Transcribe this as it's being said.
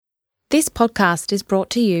This podcast is brought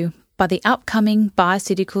to you by the upcoming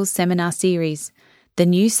Bioceuticals Seminar Series, The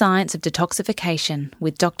New Science of Detoxification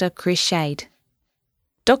with Dr. Chris Shade.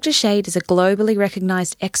 Dr. Shade is a globally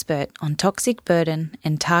recognised expert on toxic burden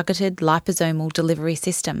and targeted liposomal delivery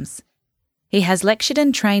systems. He has lectured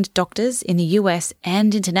and trained doctors in the US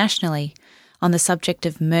and internationally on the subject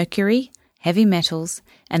of mercury, heavy metals,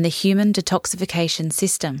 and the human detoxification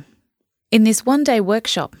system. In this one-day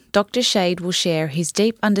workshop, Dr. Shade will share his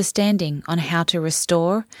deep understanding on how to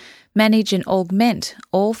restore, manage and augment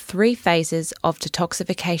all three phases of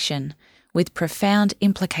detoxification with profound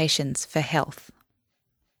implications for health.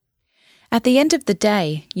 At the end of the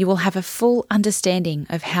day, you will have a full understanding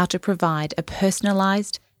of how to provide a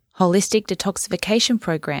personalised, holistic detoxification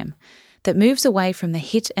program that moves away from the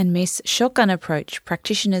hit-and-miss shotgun approach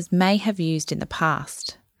practitioners may have used in the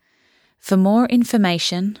past. For more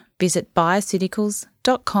information, visit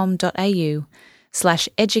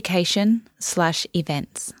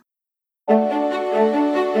bioceuticals.com.au/education/events.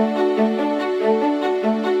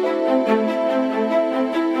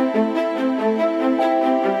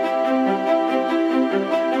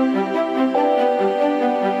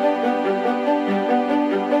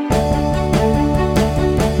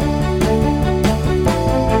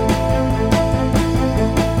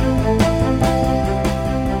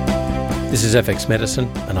 This is FX Medicine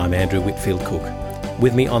and I'm Andrew Whitfield Cook.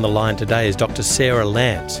 With me on the line today is Dr. Sarah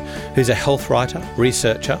Lance, who's a health writer,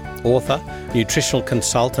 researcher, author, nutritional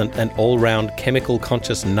consultant and all-round chemical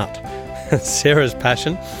conscious nut. Sarah's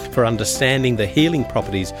passion for understanding the healing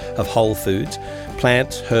properties of whole foods,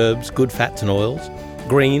 plants, herbs, good fats and oils,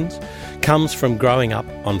 greens, comes from growing up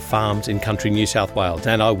on farms in country New South Wales.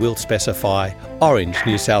 And I will specify Orange,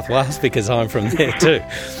 New South Wales, because I'm from there too.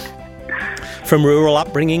 From rural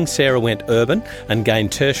upbringing, Sarah went urban and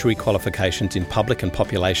gained tertiary qualifications in public and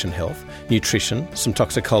population health, nutrition, some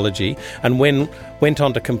toxicology, and went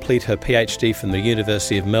on to complete her PhD from the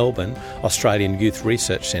University of Melbourne, Australian Youth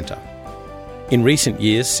Research Centre. In recent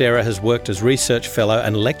years, Sarah has worked as research fellow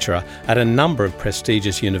and lecturer at a number of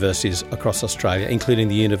prestigious universities across Australia, including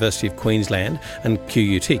the University of Queensland and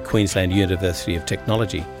QUT, Queensland University of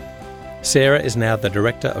Technology. Sarah is now the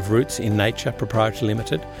Director of Roots in Nature Proprietary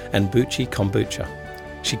Limited and Buchi Kombucha.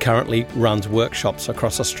 She currently runs workshops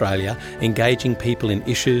across Australia engaging people in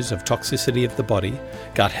issues of toxicity of the body,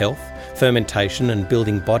 gut health, fermentation and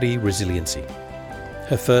building body resiliency.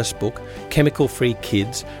 Her first book, Chemical-Free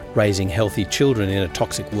Kids, Raising Healthy Children in a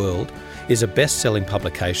Toxic World, is a best-selling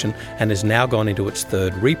publication and has now gone into its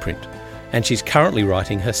third reprint. And she's currently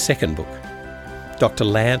writing her second book. Dr.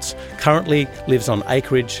 Lance currently lives on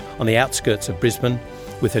acreage on the outskirts of Brisbane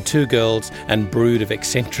with her two girls and brood of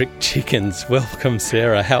eccentric chickens. Welcome,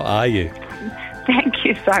 Sarah. How are you? Thank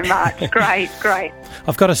you so much. Great.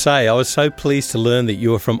 I've got to say, I was so pleased to learn that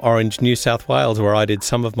you were from Orange, New South Wales, where I did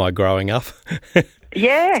some of my growing up.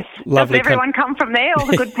 Yes. Lovely. Does everyone come from there, all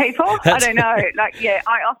the good people? I don't know.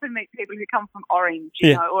 I often meet people who come from Orange,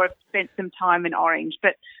 you know, or have spent some time in Orange,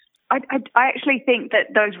 but I actually think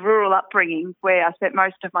that those rural upbringings where I spent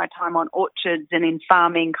most of my time on orchards and in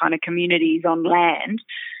farming kind of communities on land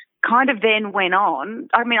kind of then went on.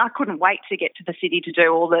 I mean, I couldn't wait to get to the city to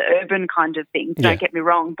do all the urban kind of things, don't get me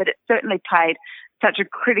wrong, but it certainly played such a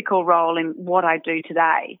critical role in what I do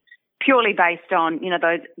today, purely based on,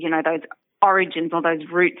 those origins or those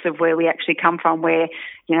roots of where we actually come from, where,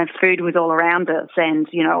 food was all around us. And,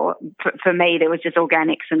 for me, there was just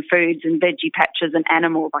organics and foods and veggie patches and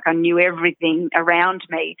animals. Like I knew everything around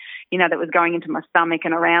me, that was going into my stomach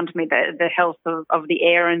and around me, the health of the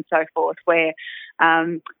air and so forth, where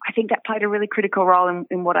I think that played a really critical role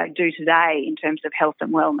in what I do today in terms of health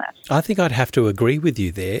and wellness. I think I'd have to agree with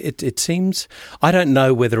you there. It seems, I don't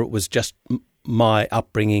know whether it was just my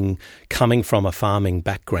upbringing coming from a farming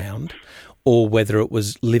background or whether it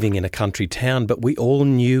was living in a country town, but we all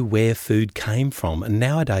knew where food came from. And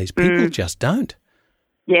nowadays, people just don't.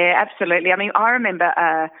 Yeah, absolutely. I mean, I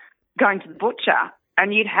remember going to the butcher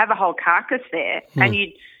and you'd have a whole carcass there and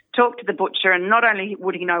you'd talk to the butcher and not only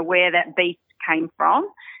would he know where that beef came from,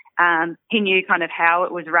 he knew kind of how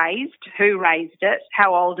it was raised, who raised it,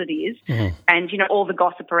 how old it is, and, all the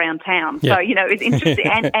gossip around town. Yeah. So, it's interesting.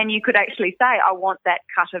 and you could actually say, I want that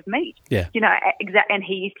cut of meat. Yeah. And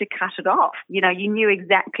he used to cut it off. You knew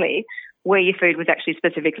exactly where your food was actually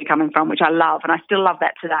specifically coming from, which I love, and I still love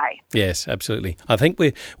that today. Yes, absolutely. I think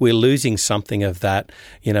we're losing something of that,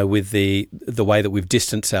 with the way that we've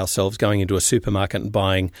distanced ourselves going into a supermarket and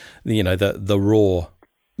buying, the raw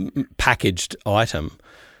packaged item.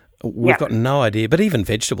 We've got no idea, but even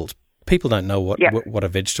vegetables, people don't know what a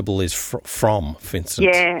vegetable is from, for instance.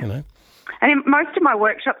 Yeah. And in most of my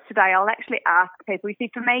workshops today, I'll actually ask people, you see,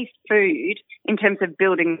 for me, food, in terms of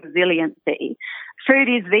building resiliency, food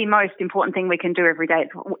is the most important thing we can do every day.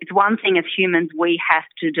 It's one thing as humans we have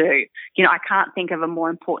to do. You know, I can't think of a more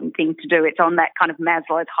important thing to do. It's on that kind of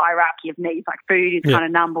Maslow's hierarchy of needs, like food is kind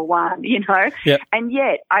of number one, you know. Yep. And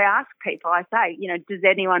yet I ask people, I say, you know, does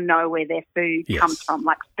anyone know where their food comes from,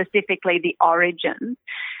 like specifically the origins?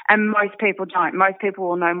 And most people don't. Most people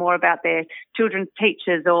will know more about their children's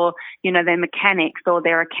teachers or, you know, their mechanics or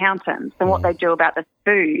their accountants than what they do about the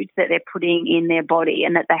food that they're putting in their body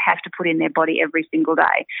and that they have to put in their body every single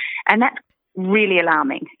day. And that's really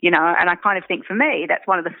alarming, you know, and I kind of think for me that's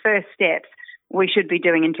one of the first steps we should be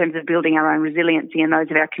doing in terms of building our own resiliency and those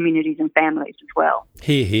of our communities and families as well.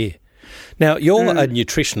 Hear, hear. Now, you're a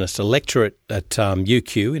nutritionist, a lecturer at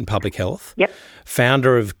UQ in public health,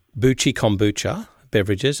 founder of Buchi Kombucha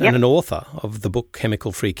beverages and an author of the book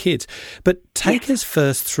Chemical Free Kids. But take us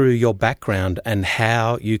first through your background and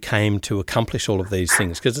how you came to accomplish all of these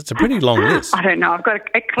things, because it's a pretty long list. I don't know. I've got an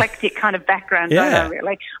eclectic kind of background, don't I,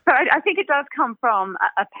 really? But I think it does come from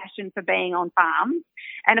a passion for being on farms.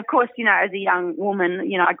 And, of course, you know, as a young woman,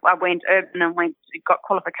 you know, I went urban and got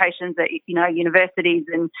qualifications at, you know, universities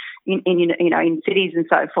and in cities and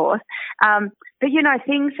so forth. But, you know,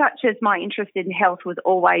 things such as my interest in health was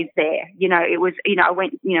always there. You know, it was, you know, I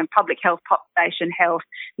went, you know, public health, population health,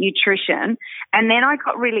 nutrition. And then I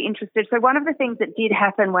got really interested. So one of the things that did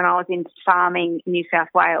happen when I was in farming in New South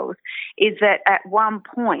Wales is that at one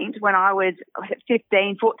point when I was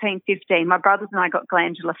 15, my brothers and I got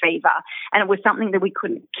glandular fever, and it was something that we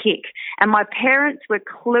couldn't kick. And my parents were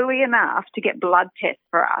cluey enough to get blood tests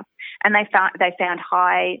for us, and they found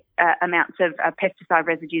high amounts of pesticide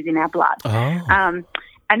residues in our blood.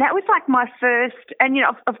 And that was like my first, and, you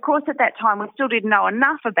know, of course, at that time, we still didn't know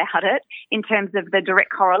enough about it in terms of the direct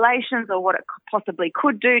correlations or what it possibly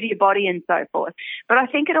could do to your body and so forth. But I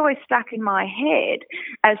think it always stuck in my head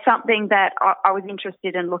as something that I was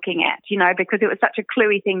interested in looking at, you know, because it was such a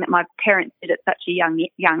cluey thing that my parents did at such a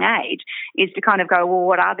young age, is to kind of go, well,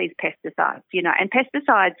 what are these pesticides, you know? And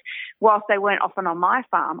pesticides, whilst they weren't often on my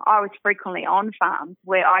farm, I was frequently on farms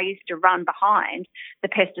where I used to run behind the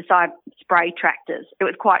pesticide spray tractors. It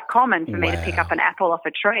was quite common for me to pick up an apple off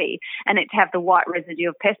a tree and it to have the white residue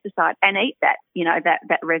of pesticide and eat that, you know,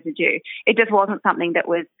 that residue. It just wasn't something that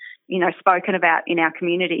was, you know, spoken about in our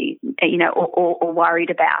community, you know, or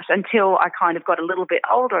worried about until I kind of got a little bit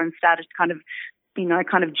older and started to kind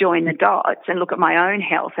of join the dots and look at my own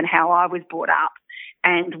health and how I was brought up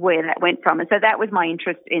and where that went from. And so that was my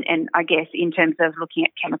interest in I guess, in terms of looking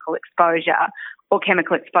at chemical exposure or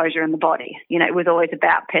chemical exposure in the body. You know, it was always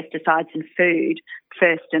about pesticides and food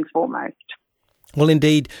first and foremost. Well,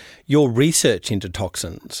 indeed, your research into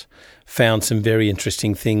toxins found some very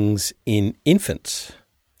interesting things in infants,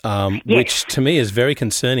 which to me is very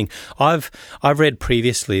concerning. I've read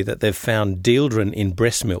previously that they've found dieldrin in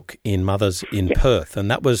breast milk in mothers in Perth,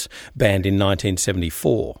 and that was banned in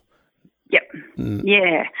 1974. Yep.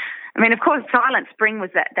 Yeah. I mean, of course, Silent Spring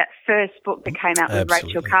was that first book that came out with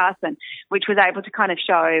Rachel Carson, which was able to kind of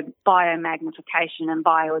show biomagnification and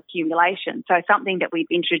bioaccumulation. So something that we've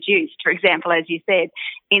introduced, for example, as you said,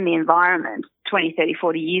 in the environment 20, 30,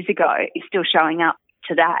 40 years ago is still showing up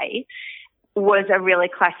today, was a really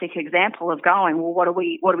classic example of going, well, what are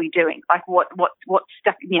we doing? Like what's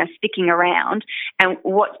stuck, you know, sticking around, and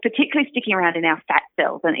what's particularly sticking around in our fat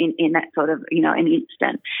cells and in that sort of, you know, an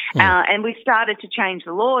instant. And we started to change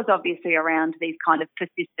the laws, obviously, around these kind of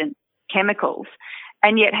persistent chemicals.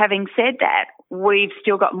 And yet, having said that, we've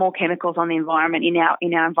still got more chemicals on the environment in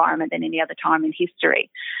our environment than any other time in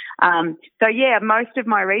history. So yeah, most of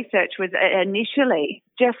my research was initially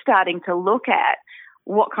just starting to look at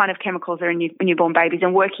what kind of chemicals are in newborn babies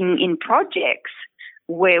and working in projects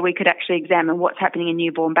where we could actually examine what's happening in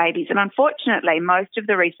newborn babies. And unfortunately, most of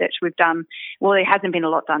the research we've done, well, there hasn't been a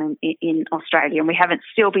lot done in Australia, and we haven't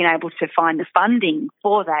still been able to find the funding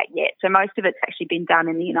for that yet. So most of it's actually been done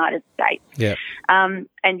in the United States. Yeah.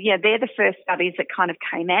 And yeah, they're the first studies that kind of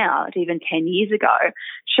came out even 10 years ago,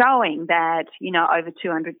 showing that, you know, over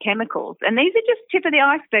 200 chemicals. And these are just tip of the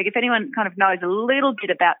iceberg. If anyone kind of knows a little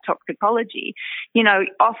bit about toxicology, you know,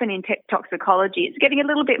 often in toxicology, it's getting a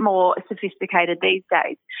little bit more sophisticated these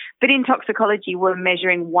days. But in toxicology, we're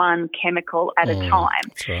measuring one chemical at a time.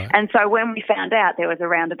 That's right. And so when we found out there was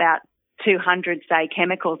around about 200, say,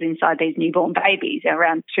 chemicals inside these newborn babies,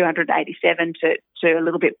 around 287 to a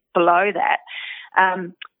little bit below that,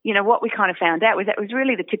 you know, what we kind of found out was that was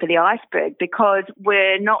really the tip of the iceberg, because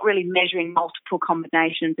we're not really measuring multiple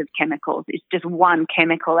combinations of chemicals. It's just one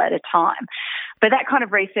chemical at a time. But that kind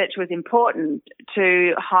of research was important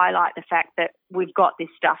to highlight the fact that we've got this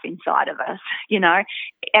stuff inside of us.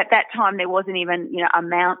 At that time there wasn't even,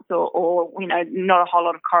 amounts or not a whole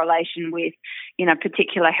lot of correlation with,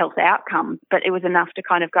 particular health outcomes, but it was enough to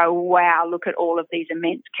kind of go, wow, look at all of these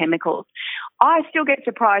immense chemicals. I still get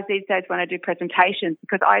surprised these days when I do presentations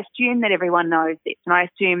because I assume that everyone knows this, and I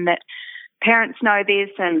assume that parents know this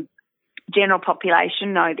and general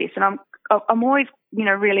population know this, and I'm always,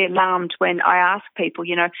 really alarmed when I ask people,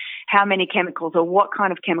 how many chemicals or what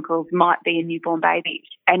kind of chemicals might be in newborn babies.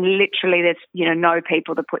 And literally there's, no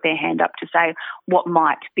people that put their hand up to say what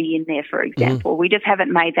might be in there, for example. We just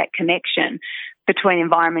haven't made that connection between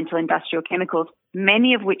environmental industrial chemicals,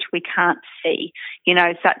 many of which we can't see,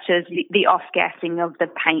 such as the off-gassing of the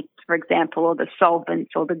paints, for example, or the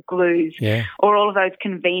solvents or the glues, or all of those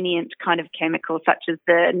convenient kind of chemicals such as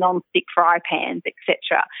the non-stick fry pans,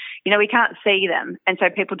 etc. We can't see them, and so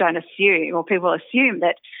people don't assume, or people assume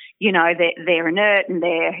that, they're inert and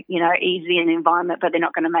they're, easy in the environment, but they're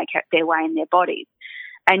not going to make their way in their bodies.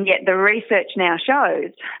 And yet the research now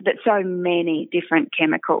shows that so many different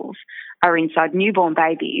chemicals are inside newborn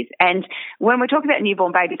babies. And when we're talking about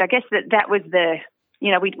newborn babies, I guess that was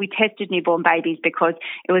we tested newborn babies because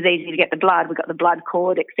it was easy to get the blood. We got the blood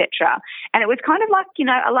cord, etc. And it was kind of like,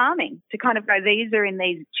 alarming to kind of go, these are in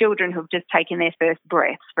these children who've just taken their first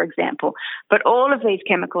breaths, for example. But all of these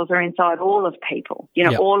chemicals are inside all of people,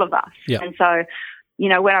 all of us. Yep. And so,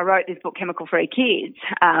 when I wrote this book, Chemical Free Kids,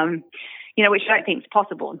 which I don't think is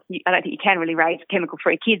possible. I don't think you can really raise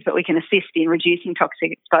chemical-free kids, but we can assist in reducing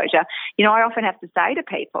toxic exposure. I often have to say to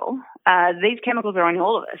people, these chemicals are in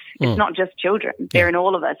all of us. It's not just children. They're in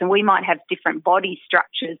all of us. And we might have different body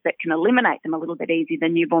structures that can eliminate them a little bit easier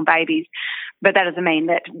than newborn babies, but that doesn't mean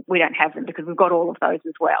that we don't have them because we've got all of those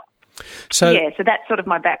as well. So that's sort of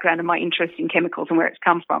my background and my interest in chemicals and where it's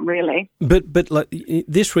come from, really. But like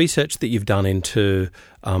this research that you've done into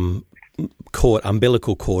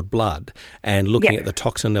umbilical cord blood and looking at the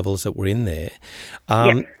toxin levels that were in there,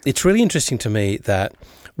 it's really interesting to me that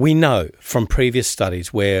we know from previous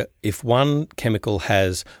studies where if one chemical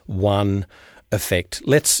has one effect,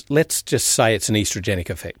 let's just say it's an estrogenic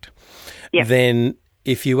effect, then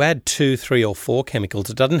if you add 2, 3 or 4 chemicals,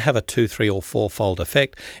 it doesn't have a 2, 3 or 4-fold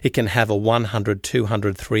effect. It can have a 100,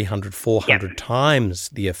 200, 300, 400 times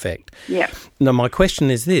the effect. Now, my question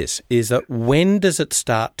is this, is that when does it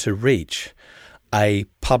start to reach a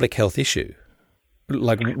public health issue?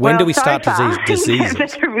 Like, when do we start diseases?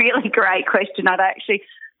 That's a really great question.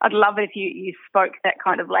 I'd love it if you spoke that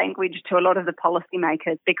kind of language to a lot of the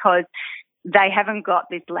policymakers because they haven't got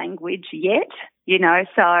this language yet,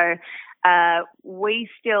 so... we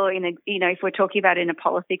still, if we're talking about in a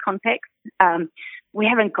policy context, we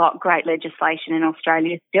haven't got great legislation in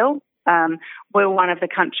Australia still. We're one of the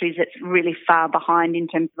countries that's really far behind in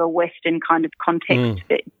terms of a Western kind of context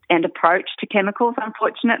and approach to chemicals,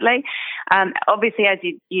 unfortunately. Obviously, as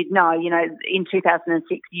you'd know, in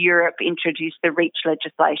 2006, Europe introduced the REACH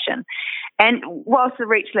legislation. And whilst the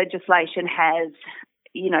REACH legislation has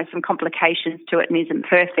some complications to it and isn't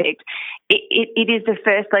perfect, it is the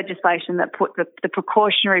first legislation that put the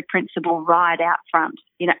precautionary principle right out front,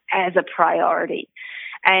 as a priority.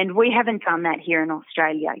 And we haven't done that here in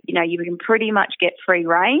Australia. You can pretty much get free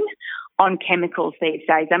rein on chemicals these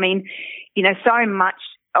days. I mean, so much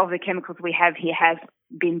of the chemicals we have here have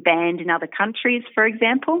been banned in other countries, for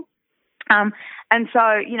example. And so,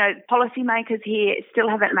 policymakers here still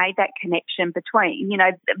haven't made that connection between,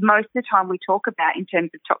 most of the time we talk about in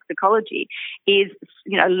terms of toxicology is,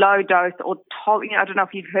 low dose or, I don't know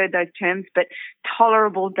if you've heard those terms, but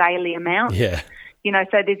tolerable daily amounts.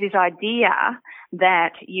 So there's this idea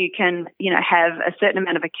that you can, have a certain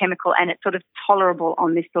amount of a chemical and it's sort of tolerable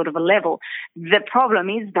on this sort of a level. The problem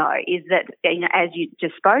is, though, is that, as you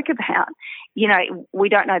just spoke about, we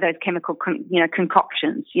don't know those chemical,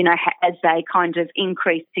 concoctions, as they kind of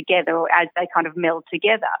increase together or as they kind of meld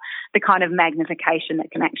together, the kind of magnification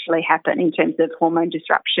that can actually happen in terms of hormone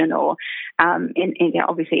disruption or,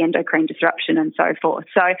 obviously endocrine disruption and so forth.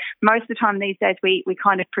 So most of the time these days we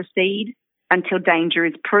kind of proceed until danger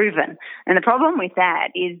is proven. And the problem with that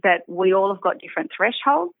is that we all have got different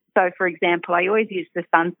thresholds. So, for example, I always use the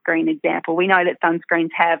sunscreen example. We know that sunscreens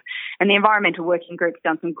have, and the Environmental Working Group's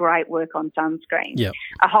done some great work on sunscreens,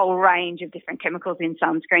 a whole range of different chemicals in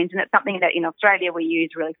sunscreens, and it's something that in Australia we use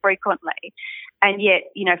really frequently. And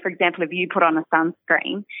yet, for example, if you put on a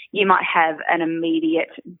sunscreen, you might have an immediate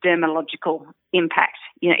dermatological impact.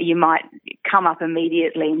 You might come up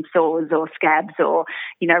immediately in sores or scabs or,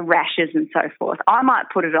 rashes and so forth. I might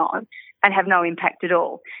put it on and have no impact at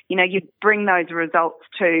all. You bring those results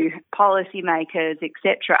to policymakers,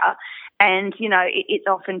 etc., And, it's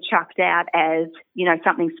often chucked out as,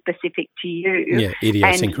 something specific to you. Yeah,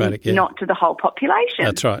 idiosyncratic, and not to the whole population.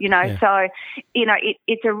 That's right. So,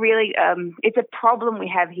 it's a really, it's a problem we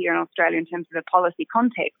have here in Australia in terms of the policy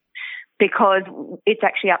context, because it's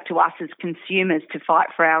actually up to us as consumers to fight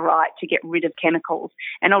for our right to get rid of chemicals.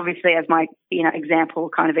 And obviously, as my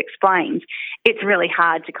example kind of explains, it's really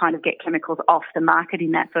hard to kind of get chemicals off the market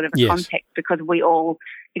in that sort of a context, because we all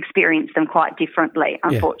experience them quite differently,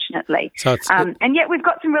 unfortunately. So and yet we've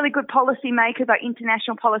got some really good policymakers, like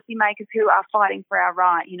international policymakers, who are fighting for our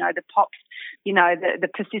right. The POPs, the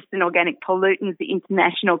persistent organic pollutants, the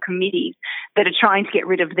international committees that are trying to get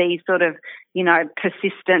rid of these sort of,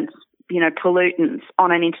 persistent pollutants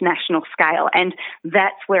on an international scale. And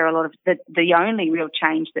that's where a lot of the only real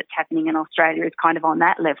change that's happening in Australia is kind of on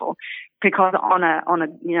that level, because on a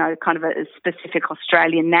kind of a specific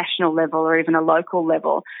Australian national level or even a local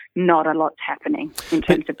level, not a lot's happening in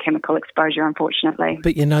terms of chemical exposure, unfortunately.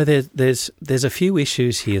 But there's a few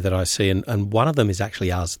issues here that I see, and one of them is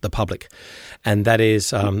actually us, the public, and that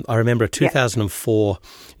is I remember a 2004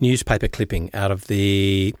 newspaper clipping out of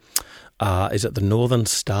the is it the Northern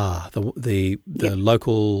Star, the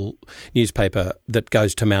local newspaper that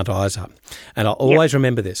goes to Mount Isa? And I always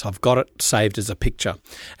remember this. I've got it saved as a picture,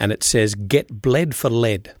 and it says, "Get bled for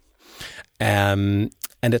lead." And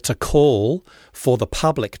it's a call for the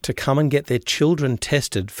public to come and get their children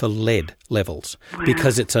tested for lead levels,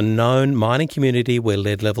 because it's a known mining community where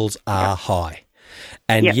lead levels are high.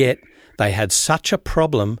 And yet they had such a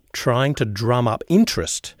problem trying to drum up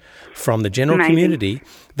interest from the general community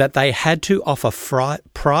that they had to offer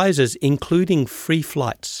prizes, including free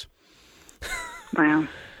flights. Wow.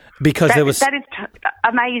 Because that is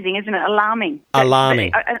amazing, isn't it? Alarming.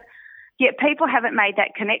 Alarming. People haven't made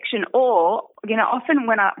that connection, or often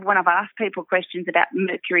when I've asked people questions about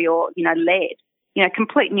mercury or lead,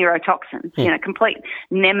 complete neurotoxins, complete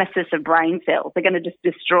nemesis of brain cells. They're going to just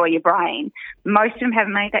destroy your brain. Most of them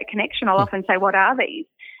haven't made that connection. I'll often say, what are these?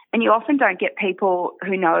 And you often don't get people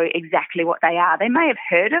who know exactly what they are. They may have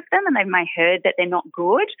heard of them and they may have heard that they're not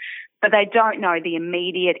good, but they don't know the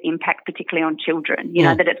immediate impact, particularly on children,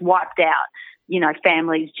 that it's wiped out,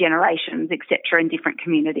 families, generations, etc., in different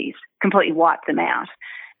communities, completely wiped them out.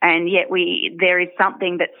 And yet there is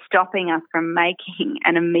something that's stopping us from making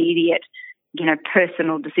an immediate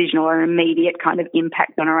personal decision or an immediate kind of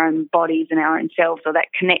impact on our own bodies and our own selves, or that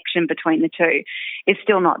connection between the two is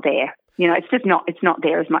still not there. It's just not. It's not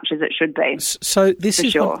there as much as it should be. So this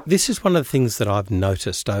is one of the things that I've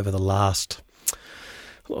noticed over the last,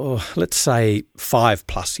 let's say,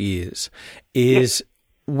 5+ years, is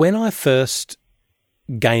when I first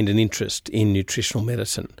gained an interest in nutritional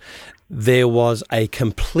medicine, there was a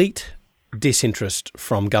complete disinterest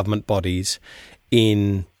from government bodies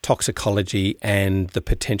in toxicology and the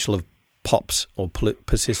potential of POPs, or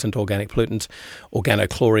persistent organic pollutants,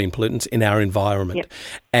 organochlorine pollutants in our environment.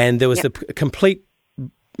 And there was the complete,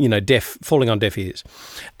 falling on deaf ears.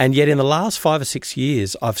 And yet in the last 5 or 6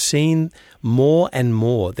 years, I've seen more and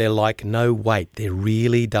more. They're like, no, wait, there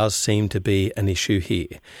really does seem to be an issue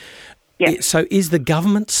here. So is the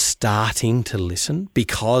government starting to listen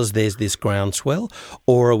because there's this groundswell,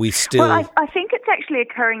 or are we still... Well, I think it's actually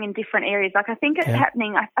occurring in different areas. Like, I think it's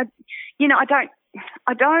happening...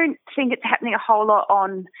 I don't think it's happening a whole lot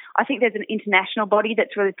on... I think there's an international body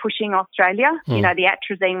that's really pushing Australia. The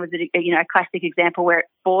atrazine was a classic example where it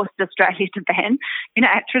forced Australia to ban,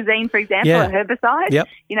 atrazine, for example, a herbicide.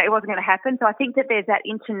 It wasn't going to happen. So I think that there's that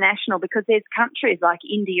international, because there's countries like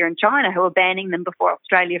India and China who are banning them before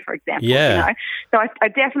Australia, for example. So I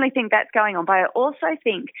definitely think that's going on. But I also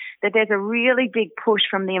think that there's a really big push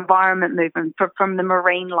from the environment movement, from the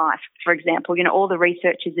marine life, for example, all the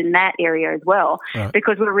researchers in that area as well,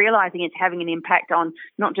 because we're realising it's having an impact on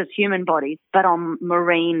not just human bodies, but on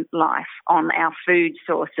marine life, on our food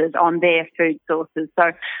sources, on their food sources.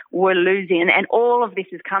 So we're losing, and all of this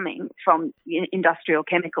is coming from industrial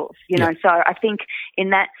chemicals, So I think in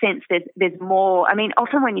that sense, there's more. I mean,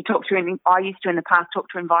 often when you talk to, I used to in the past talk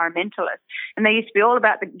to environmentalists, and they used to be all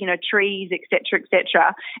about the, trees, et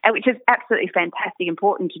cetera, which is absolutely fantastic,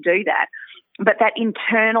 important to do that. But that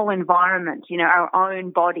internal environment, our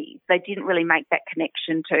own bodies, they didn't really make that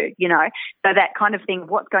connection to, So that kind of thing,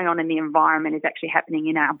 what's going on in the environment is actually happening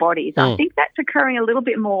in our bodies. I think that's occurring a little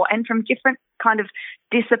bit more, and from different kind of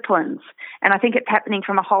disciplines. And I think it's happening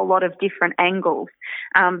from a whole lot of different angles.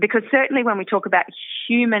 Because certainly when we talk about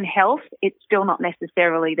human health, it's still not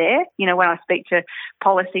necessarily there. When I speak to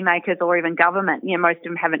policymakers or even government, most of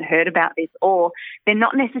them haven't heard about this, or they're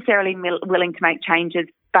not necessarily willing to make changes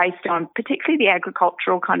based on particularly the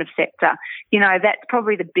agricultural kind of sector. That's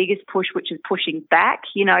probably the biggest push, which is pushing back.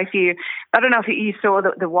 I don't know if you saw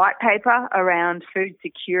the white paper around food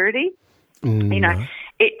security. No.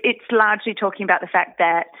 It's largely talking about the fact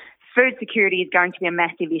that food security is going to be a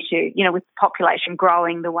massive issue, with the population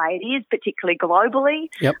growing the way it is, particularly globally.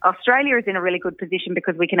 Yep. Australia is in a really good position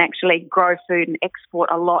because we can actually grow food and export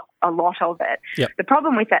a lot of it. Yep. The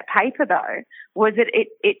problem with that paper, though, was that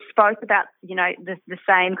it spoke about, the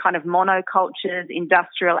same kind of monocultures,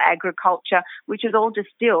 industrial agriculture, which is all just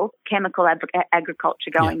still chemical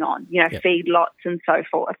agriculture going on, feedlots and so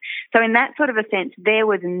forth. So in that sort of a sense, there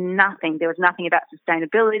was nothing. There was nothing about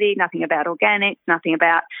sustainability, nothing about organics, nothing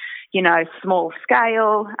about small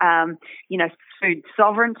scale, food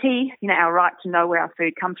sovereignty, our right to know where our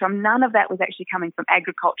food comes from. None of that was actually coming from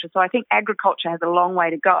agriculture. So I think agriculture has a long way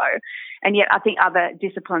to go. And yet I think other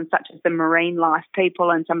disciplines such as the marine life people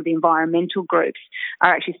and some of the environmental groups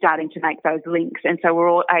are actually starting to make those links. And so we're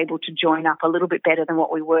all able to join up a little bit better than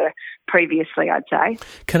what we were previously, I'd say.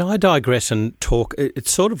 Can I digress and talk?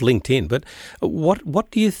 It's sort of linked in, but what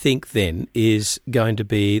do you think then is going to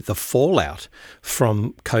be the fallout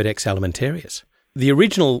from Codex Alimentarius? The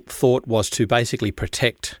original thought was to basically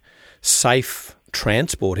protect safe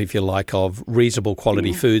transport, if you like, of reasonable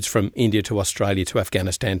quality foods from India to Australia to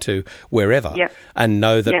Afghanistan to wherever, and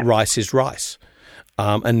know that rice is rice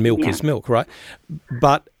and milk is milk, right?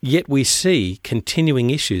 But yet we see continuing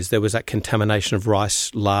issues. There was that contamination of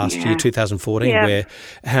rice last year, 2014, where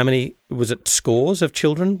how many, was it scores of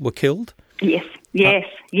children were killed? Yes,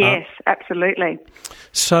 absolutely.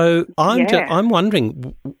 So I'm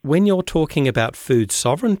wondering, when you're talking about food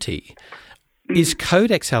sovereignty, is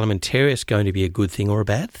Codex Alimentarius going to be a good thing or a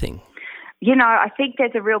bad thing? I think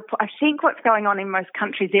I think what's going on in most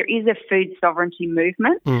countries, there is a food sovereignty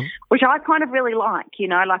movement, which I kind of really like,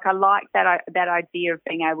 I like that idea of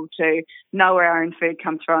being able to know where our own food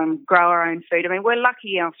comes from, grow our own food. I mean, we're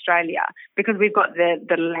lucky in Australia because we've got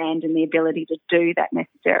the land and the ability to do that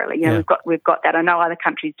necessarily. We've got that. I know other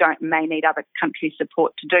countries may need other countries'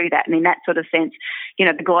 support to do that. And in that sort of sense,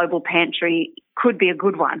 the global pantry could be a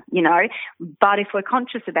good one, but if we're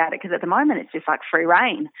conscious about it, because at the moment it's just like free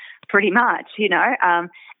reign, pretty much,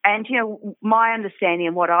 and my understanding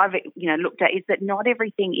and what I've, looked at is that not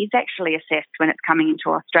everything is actually assessed when it's coming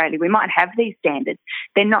into Australia. We might have these standards.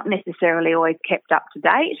 They're not necessarily always kept up to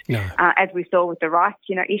date, as we saw with the rice,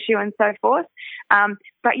 issue and so forth.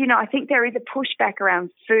 But, I think there is a pushback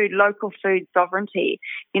around local food sovereignty,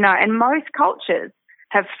 and most cultures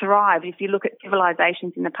have thrived. If you look at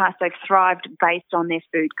civilizations in the past, they've thrived based on their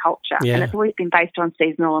food culture, and it's always been based on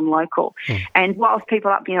seasonal and local. And whilst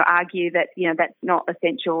people argue that that's not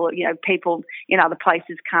essential, people in other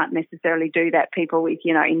places can't necessarily do that. People with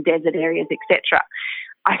in desert areas, etc.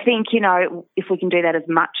 I think if we can do that as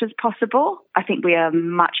much as possible, I think we are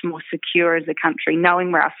much more secure as a country,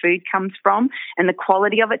 knowing where our food comes from and the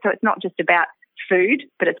quality of it. So it's not just about food,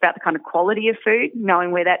 but it's about the kind of quality of food,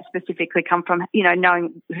 knowing where that specifically come from,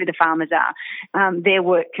 knowing who the farmers are, their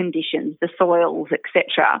work conditions, the soils,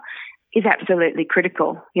 etc., is absolutely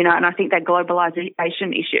critical, and I think that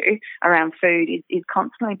globalisation issue around food is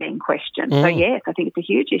constantly being questioned. So yes, I think it's a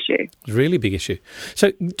huge issue. It's a really big issue.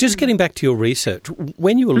 So just getting back to your research,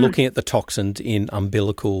 when you were looking at the toxins in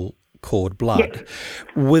umbilical cord blood,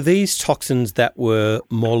 were these toxins that were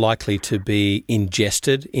more likely to be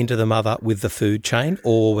ingested into the mother with the food chain,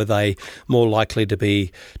 or were they more likely to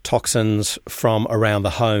be toxins from around the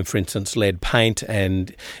home, for instance, lead paint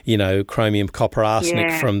and, chromium, copper,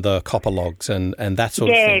 arsenic from the copper logs and that sort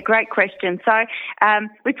of thing? Yeah, great question. So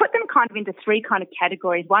we put them kind of into three kind of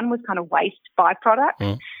categories. One was kind of waste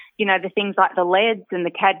byproducts. The things like the leads and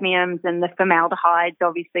the cadmiums and the formaldehydes,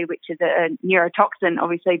 obviously, which is a neurotoxin,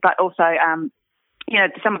 obviously, but also,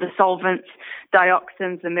 some of the solvents,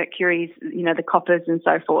 dioxins, the mercuries, the coppers and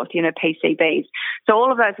so forth, PCBs. So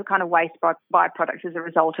all of those are kind of waste byproducts as a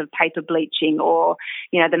result of paper bleaching or,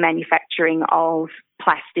 the manufacturing of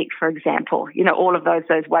plastic, for example, all of those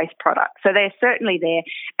waste products. So they're certainly there,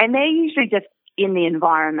 and they're usually just in the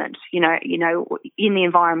environment, in the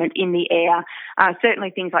environment, in the air.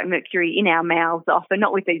 Certainly things like mercury in our mouths often,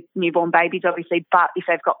 not with these newborn babies, obviously, but if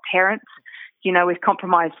they've got parents, with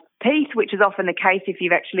compromised teeth, which is often the case if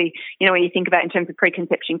you've actually, when you think about in terms of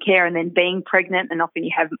preconception care and then being pregnant, and often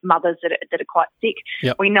you have mothers that are quite sick.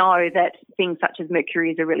 Yep. We know that things such as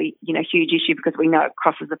mercury is a really, huge issue because we know it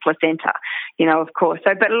crosses the placenta, of course.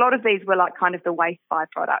 So, but a lot of these were like kind of the waste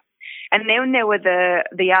byproducts. And then there were the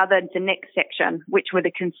next section, which were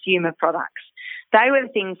the consumer products. They were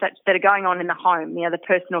the things that are going on in the home, the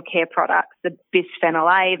personal care products, the bisphenol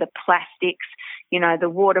A, the plastics, the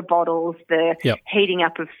water bottles, the heating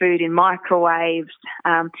up of food in microwaves,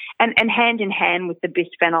 and hand in hand with the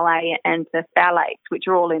bisphenol A and the phthalates, which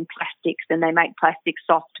are all in plastics, and they make plastic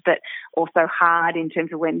soft but also hard in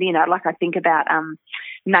terms of when, like I think about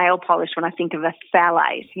nail polish when I think of a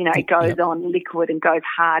phthalate, it goes on liquid and goes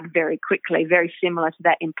hard very quickly, very similar to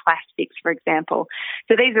that in plastics, for example.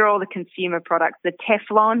 So these are all the consumer products, the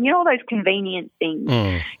Teflon, all those convenient things,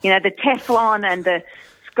 the Teflon and the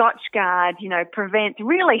Scotchgard, prevents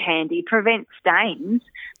stains,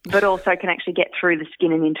 but also can actually get through the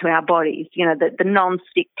skin and into our bodies. The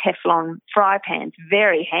non-stick Teflon fry pans,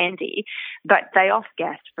 very handy, but they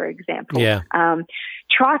off-gas, for example. Yeah.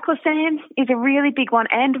 Triclosan is a really big one,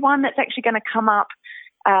 and one that's actually going to come up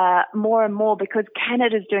more and more because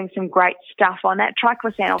Canada's doing some great stuff on that.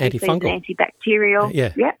 Triclosan obviously is an antibacterial.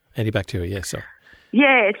 Antibacterial, yes. So.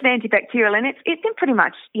 Yeah, it's an antibacterial, and it's in pretty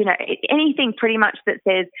much, anything pretty much that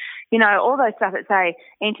says, all those stuff that say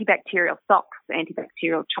antibacterial socks,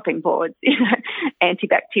 antibacterial chopping boards,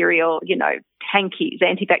 antibacterial, hankies,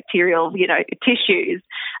 antibacterial, tissues.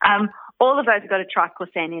 All of those have got a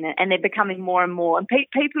triclosan in it, and they're becoming more and more. And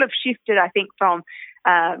people have shifted, I think, from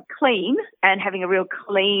clean and having a real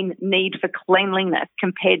clean need for cleanliness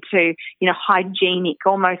compared to, hygienic,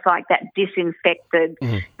 almost like that disinfected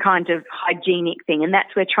kind of hygienic thing. And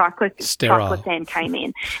that's where triclosan came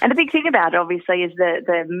in. And the big thing about it, obviously, is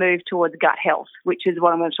the move towards gut health, which is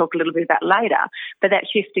what I'm going to talk a little bit about later. But that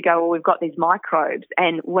shift to go, we've got these microbes,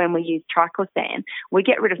 and when we use triclosan, we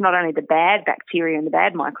get rid of not only the bad bacteria and the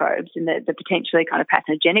bad microbes and the potentially kind of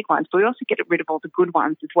pathogenic ones, but we also get rid of all the good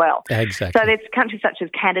ones as well. Exactly. So there's countries such as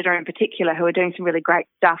Canada in particular who are doing some really great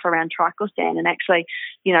stuff around triclosan and actually,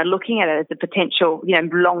 looking at it as a potential,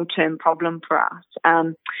 long-term problem for us.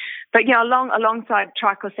 But, alongside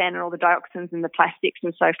triclosan and all the dioxins and the plastics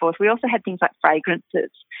and so forth, we also had things like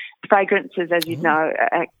fragrances. Fragrances, as you know,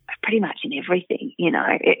 are pretty much in everything. You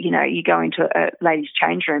go into a ladies'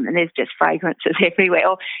 change room and there's just fragrances everywhere.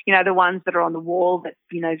 Or, the ones that are on the wall that,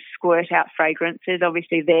 squirt out fragrances,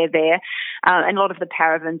 obviously they're there. And a lot of the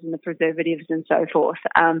parabens and the preservatives and so forth.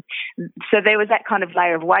 So there was that kind of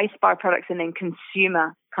layer of waste byproducts and then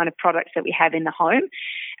consumer kind of products that we have in the home.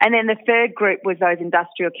 And then the third group was those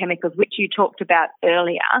industrial chemicals, which you talked about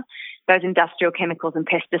earlier, those industrial chemicals and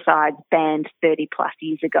pesticides banned 30 plus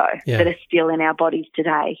years ago that are still in our bodies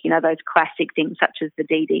today. Those classic things such as the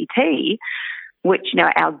DDT, which,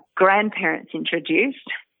 our grandparents introduced,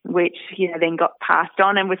 which, then got passed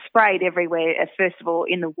on and was sprayed everywhere, first of all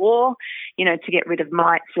in the war, to get rid of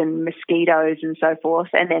mites and mosquitoes and so forth.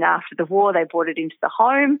 And then after the war, they brought it into the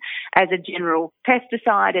home as a general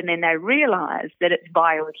pesticide, and then they realised that it's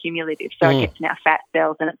bioaccumulative, so it gets in our fat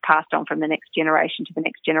cells and it's passed on from the next generation to the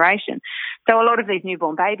next generation. So a lot of these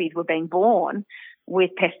newborn babies were being born with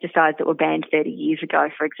pesticides that were banned 30 years ago,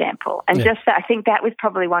 for example. And just that, I think that was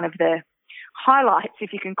probably one of the highlights,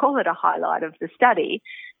 if you can call it a highlight, of the study,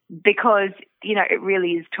 because, it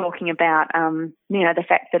really is talking about, the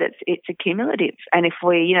fact that it's accumulative. And if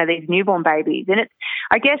we, these newborn babies, and it's,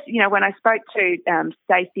 I guess, when I spoke to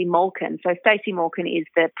Stacey Malkin, so Stacey Malkin is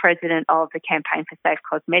the president of the Campaign for Safe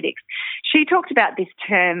Cosmetics, she talked about this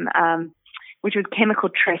term, which was chemical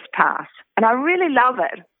trespass. And I really love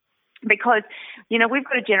it because, we've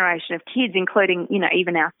got a generation of kids, including,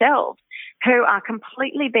 even ourselves, who are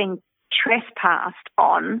completely being trespassed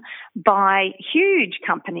on by huge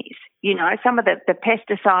companies, some of the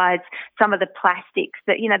pesticides, some of the plastics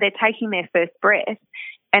that, they're taking their first breath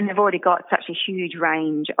and they've already got such a huge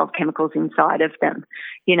range of chemicals inside of them,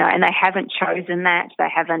 and they haven't chosen that. They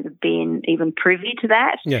haven't been even privy to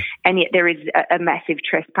that. Yeah. And yet there is a massive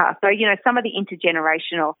trespass. So, some of the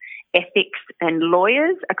intergenerational ethics and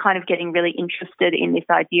lawyers are kind of getting really interested in this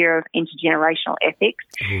idea of intergenerational ethics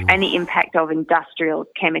and the impact of industrial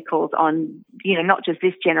chemicals on, not just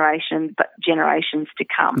this generation, but generations to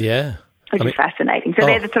come. Yeah. Which is fascinating. So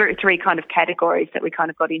they're the three kind of categories that we kind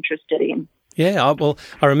of got interested in. Yeah, well,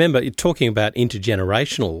 I remember talking about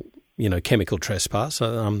intergenerational, chemical trespass.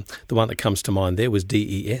 The one that comes to mind there was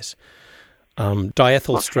DES.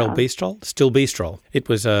 Stilbestrol. It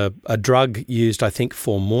was a drug used, I think,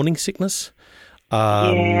 for morning sickness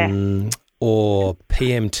or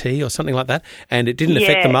PMT or something like that. And it didn't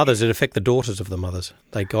affect the mothers, it affected the daughters of the mothers.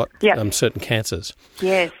 They got certain cancers.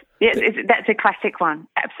 Yes. Yeah, that's a classic one,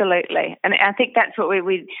 absolutely, and I think that's what we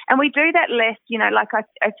do that less.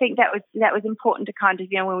 I think that was important to kind of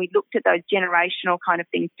when we looked at those generational kind of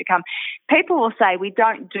things to come. People will say we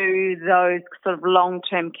don't do those sort of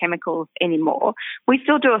long-term chemicals anymore. We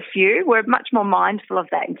still do a few. We're much more mindful of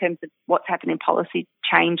that in terms of what's happening in policy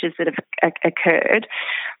changes that have occurred.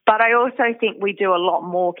 But I also think we do a lot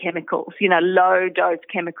more chemicals, low dose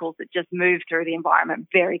chemicals that just move through the environment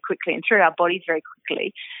very quickly and through our bodies very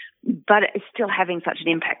quickly. But it's still having such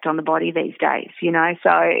an impact on the body these days,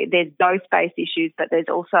 So there's dose-based issues, but there's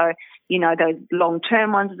also, those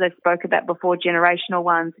long-term ones, as I spoke about before, generational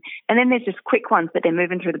ones. And then there's just quick ones, but they're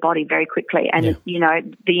moving through the body very quickly. And,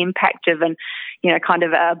 the impact of kind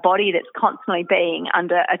of a body that's constantly being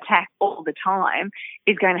under attack all the time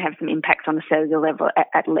is going to have some impacts on the cellular level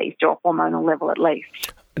at least, or hormonal level at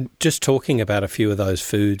least. Just talking about a few of those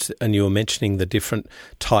foods, and you were mentioning the different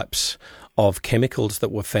types of chemicals that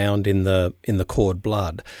were found in the cord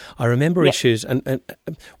blood. I remember issues, and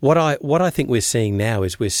what I think we're seeing now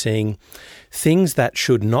is we're seeing things that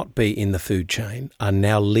should not be in the food chain are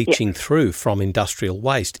now leaching through from industrial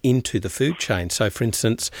waste into the food chain. So, for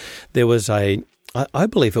instance, there was I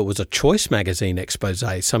believe it was a Choice magazine expose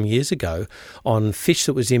some years ago on fish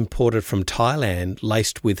that was imported from Thailand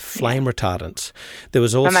laced with flame retardants. There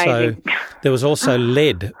was also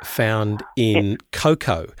lead found in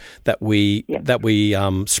cocoa that we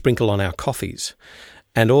sprinkle on our coffees,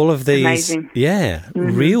 and all of these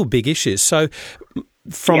real big issues. So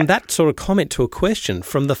from that sort of comment to a question,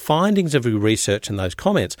 from the findings of your research and those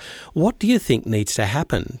comments, what do you think needs to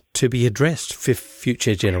happen to be addressed for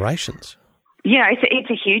future generations? It's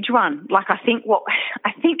a huge one. Like, I think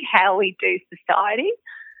how we do society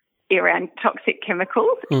around toxic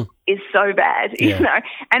chemicals is so bad,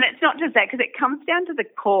 And it's not just that, because it comes down to the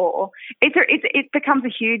core. It becomes a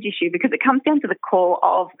huge issue because it comes down to the core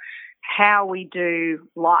of how we do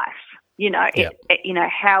life.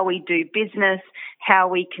 How we do business, how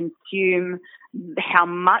we consume, how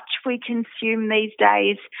much we consume these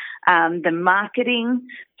days, the marketing.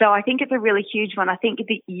 So I think it's a really huge one. I think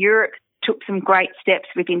that Europe took some great steps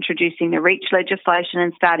with introducing the REACH legislation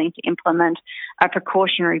and starting to implement a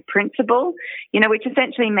precautionary principle, which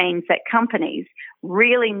essentially means that companies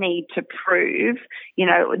really need to prove,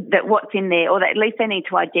 that what's in there, or that at least they need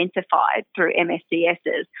to identify through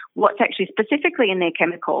MSDSs what's actually specifically in their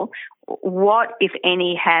chemical, what, if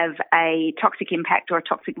any, have a toxic impact or a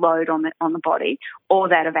toxic load on the body, or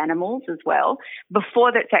that of animals as well,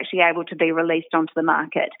 before that's actually able to be released onto the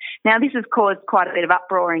market. Now, this has caused quite a bit of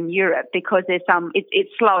uproar in Europe because there's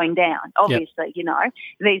it's slowing down, obviously,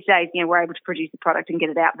 These days, we're able to produce a product and get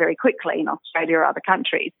it out very quickly in Australia or other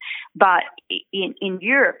countries. But in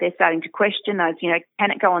Europe, they're starting to question those,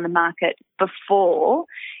 can it go on the market before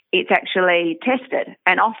it's actually tested?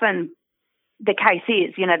 And often the case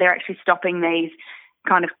is, they're actually stopping these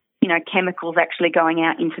kind of, chemicals actually going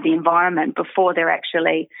out into the environment before they're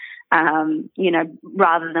actually,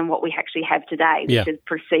 rather than what we actually have today, which is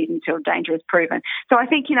proceed until danger is proven. So I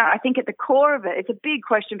think, at the core of it, it's a big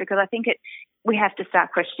question because I think we have to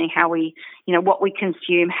start questioning how we, what we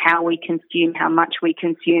consume, how much we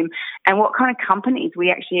consume, and what kind of companies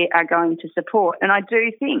we actually are going to support. And I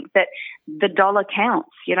do think that the dollar counts.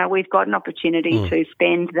 We've got an opportunity to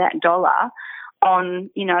spend that dollar on,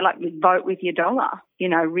 vote with your dollar,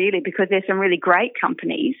 really, because there's some really great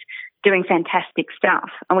companies doing fantastic stuff,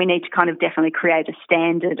 and we need to kind of definitely create a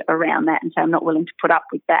standard around that and say, I'm not willing to put up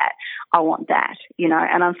with that. I want that,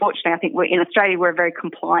 and unfortunately I think in Australia, we're a very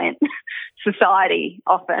compliant society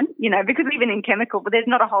often, because even in chemical, but there's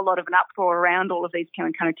not a whole lot of an uproar around all of these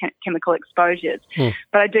kind of chemical exposures.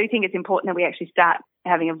 But I do think it's important that we actually start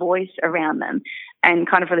having a voice around them and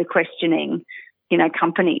kind of really questioning,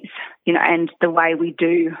 companies, and the way we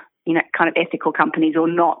do, kind of ethical companies or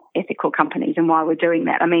not ethical companies and why we're doing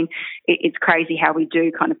that. I mean, it's crazy how we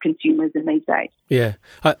do kind of consumerism these days. Yeah.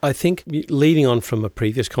 I think leading on from a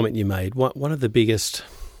previous comment you made, one of the biggest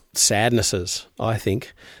sadnesses, I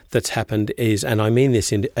think, that's happened is, and I mean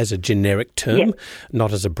this as a generic term,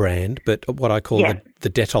 not as a brand, but what I call the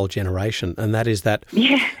Dettol generation, and that is that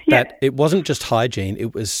that it wasn't just hygiene,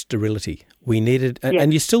 it was sterility. We needed,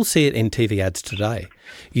 and you still see it in TV ads today,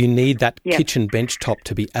 you need that kitchen bench top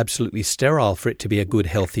to be absolutely sterile for it to be a good,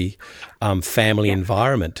 healthy family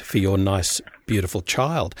environment for your nice, beautiful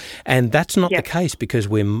child. And that's not the case because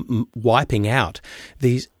we're wiping out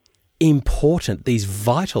these important, these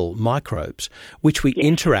vital microbes which we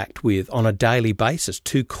interact with on a daily basis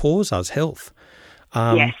to cause us health.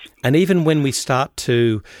 And even when we start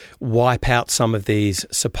to wipe out some of these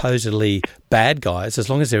supposedly bad guys, as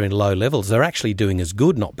long as they're in low levels, they're actually doing as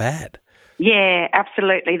good, not bad. Yeah,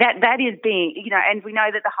 absolutely. That is being, and we know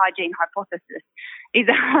that the hygiene hypothesis is,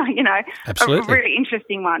 Absolutely. a really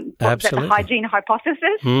interesting one. Absolutely. The hygiene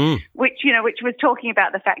hypothesis, which was talking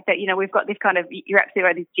about the fact that, we've got this kind of, you're absolutely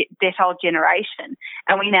right, this Dettol generation,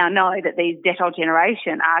 and we now know that these Dettol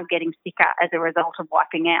generation are getting sicker as a result of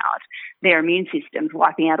wiping out their immune systems,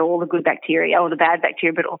 wiping out all the good bacteria, all the bad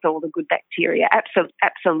bacteria, but also all the good bacteria.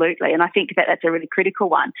 Absolutely. And I think that that's a really critical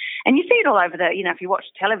one. And you see it all over if you watch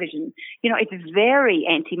television, it's very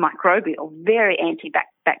antimicrobial, very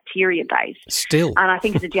antibacteria based. Still. And I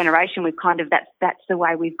think as a generation, we've kind of, that's the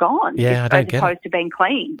way we've gone. Yeah, I don't get it. As opposed to being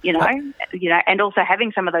clean, and also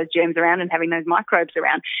having some of those germs around and having those microbes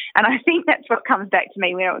around. And I think that's what comes back to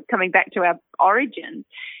me, coming back to our origins.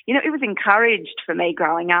 It was encouraged for me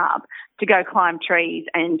growing up to go climb trees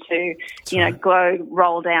and to,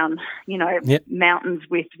 roll down, mountains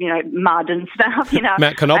with, mud and stuff,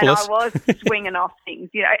 Mount Canopolis. And I was swinging off things,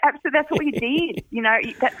 absolutely. That's what we did,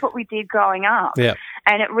 that's what we did growing up. Yeah.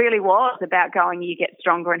 And it really was about going, you get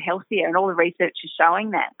stronger and healthier, and all the research is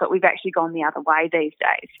showing that. But we've actually gone the other way these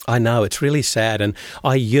days. I know, it's really sad. And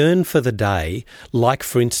I yearn for the day, like,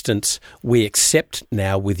 for instance, we accept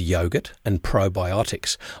now with yogurt and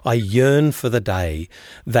probiotics. I yearn for the day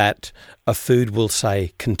that a food will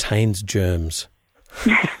say contains germs.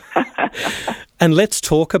 And let's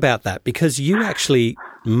talk about that, because you actually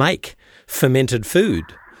make fermented food,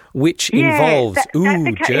 which involves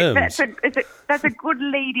germs. That's a good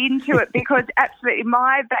lead into it, because absolutely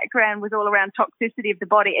my background was all around toxicity of the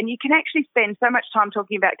body, and you can actually spend so much time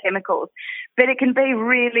talking about chemicals, but it can be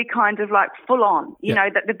really kind of like full on.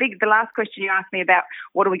 The last question you asked me about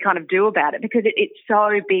what do we kind of do about it, because it's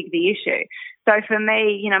so big, the issue. So for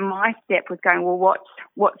me, my step was going, well,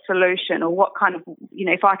 what solution, or what kind of,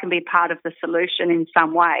 if I can be part of the solution in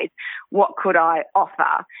some ways, what could I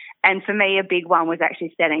offer? And for me, a big one was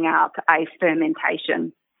actually setting up a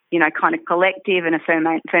fermentation, kind of collective and a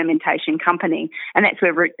fermentation company. And that's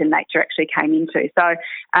where Roots in Nature actually came into. So,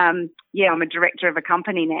 I'm a director of a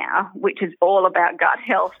company now, which is all about gut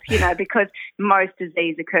health, because most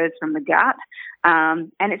disease occurs from the gut.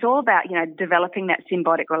 And it's all about, developing that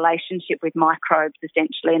symbiotic relationship with microbes,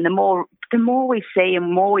 essentially. And the more we see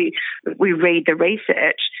and more we read the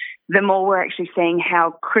research, the more we're actually seeing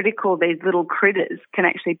how critical these little critters can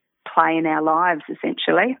actually play in our lives,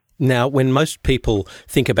 essentially. Now, when most people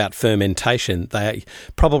think about fermentation, they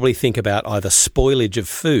probably think about either spoilage of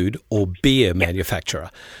food or beer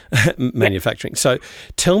manufacturing. So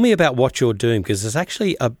tell me about what you're doing, because there's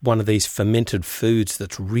actually one of these fermented foods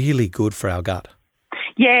that's really good for our gut.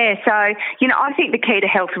 Yeah, so, I think the key to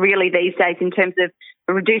health really these days in terms of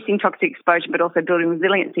reducing toxic exposure but also building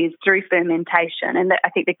resilience is through fermentation. And I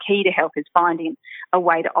think the key to health is finding a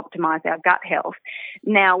way to optimise our gut health.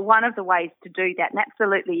 Now, one of the ways to do that, and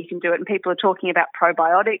absolutely you can do it, and people are talking about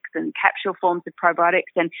probiotics and capsule forms of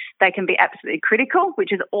probiotics, and they can be absolutely critical,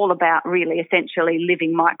 which is all about really essentially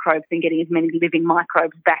living microbes and getting as many living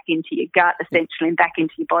microbes back into your gut, essentially, and back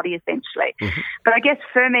into your body, essentially. Mm-hmm. But I guess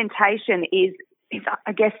fermentation is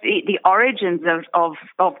the origins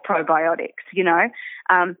of probiotics.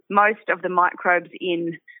 Most of the microbes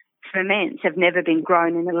in ferments have never been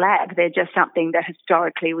grown in a lab. They're just something that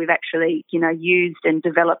historically we've actually, used and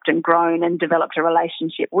developed and grown and developed a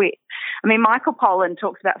relationship with. I mean, Michael Pollan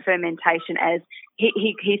talks about fermentation as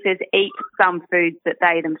he says eat some foods that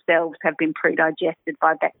they themselves have been pre-digested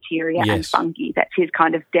by bacteria and fungi. That's his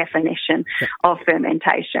kind of definition of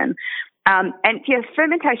fermentation.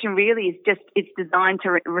 Fermentation really is it's designed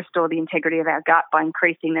to restore the integrity of our gut by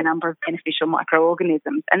increasing the number of beneficial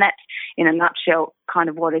microorganisms. And that's, in a nutshell, kind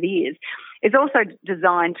of what it is. It's also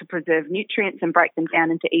designed to preserve nutrients and break them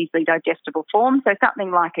down into easily digestible forms. So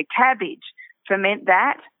something like a cabbage, ferment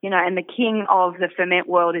that, and the king of the ferment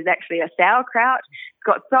world is actually a sauerkraut. It's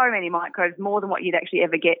got so many microbes, more than what you'd actually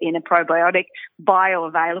ever get in a probiotic,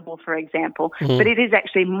 bioavailable, for example. Mm-hmm. But it is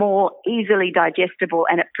actually more easily digestible,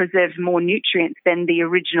 and it preserves more nutrients than the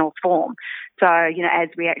original form. So, as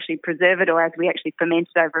we actually preserve it, or as we actually ferment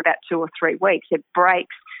it over about 2 or 3 weeks, it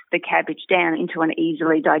breaks the cabbage down into an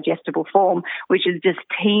easily digestible form, which is just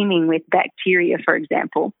teeming with bacteria, for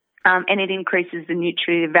example. And it increases the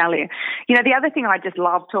nutritive value. The other thing I just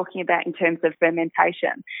love talking about in terms of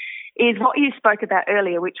fermentation is what you spoke about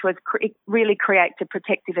earlier, which was it really creates a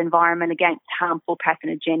protective environment against harmful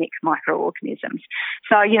pathogenic microorganisms.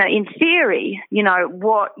 So, in theory,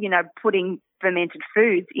 putting fermented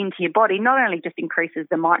foods into your body not only just increases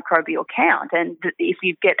the microbial count, and if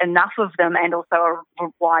you get enough of them and also a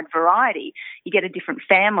wide variety, you get a different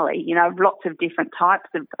family, lots of different types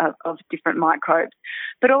of different microbes.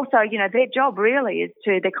 But also, their job really is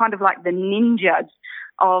they're kind of like the ninjas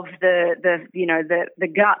of the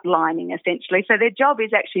gut lining, essentially. So their job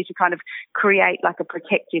is actually to kind of create like a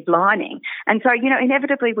protective lining. And so,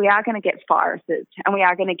 inevitably we are going to get viruses and we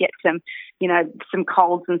are going to get some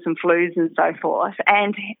colds and some flus and so forth.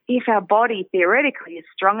 And if our body theoretically is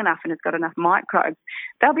strong enough and it's got enough microbes,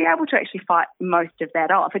 they'll be able to actually fight most of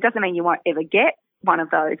that off. It doesn't mean you won't ever get one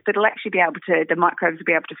of those, but it'll actually be able to, the microbes will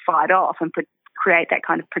be able to fight off and create that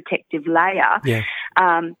kind of protective layer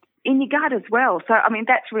in your gut as well. So, I mean,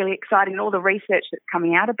 that's really exciting. And all the research that's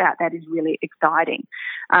coming out about that is really exciting.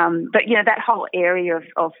 But, that whole area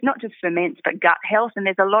of not just ferments, but gut health. And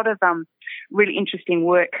there's a lot of really interesting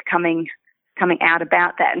work coming out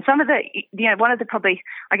about that. And some of the, one of the probably,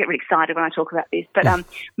 I get really excited when I talk about this, but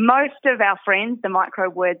most of our friends, the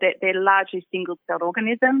microbe word, they're largely single-celled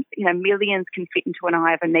organisms. Millions can fit into an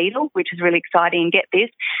eye of a needle, which is really exciting. And get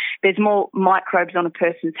this, there's more microbes on a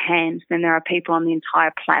person's hands than there are people on the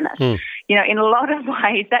entire planet. In a lot of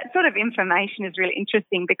ways, that sort of information is really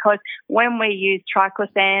interesting because when we use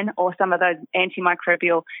triclosan or some of those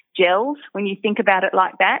antimicrobial gels, when you think about it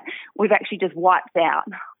like that, we've actually just wiped out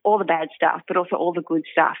all the bad stuff, but also all the good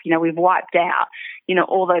stuff. We've wiped out,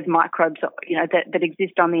 all those microbes, that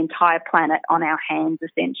exist on the entire planet on our hands,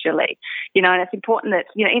 essentially. And it's important that,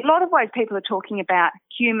 in a lot of ways, people are talking about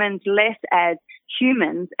humans less as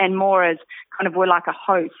humans and more as kind of we're like a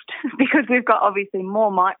host because we've got obviously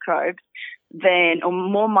more microbes or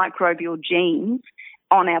more microbial genes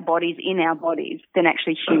on our bodies, in our bodies, than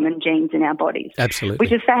actually human genes in our bodies. Absolutely.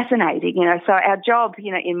 Which is fascinating, So our job,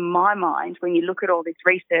 in my mind, when you look at all this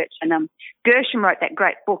research, and Gershom wrote that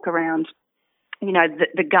great book around,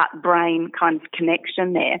 the gut-brain kind of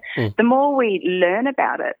connection there. The more we learn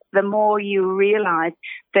about it, the more you realise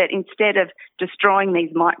that instead of destroying these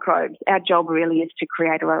microbes, our job really is to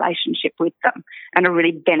create a relationship with them and a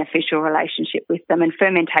really beneficial relationship with them. And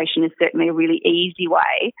fermentation is certainly a really easy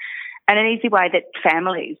way. And an easy way that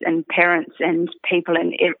families and parents and people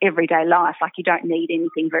in everyday life, like you don't need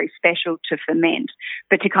anything very special to ferment,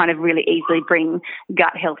 but to kind of really easily bring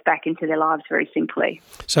gut health back into their lives very simply.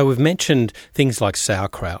 So we've mentioned things like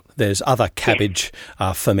sauerkraut. There's other cabbage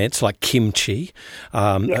ferments like kimchi,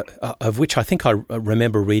 of which I think I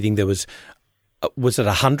remember reading there was it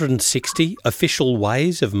 160 official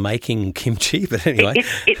ways of making kimchi? But anyway.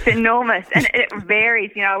 It's enormous and it varies.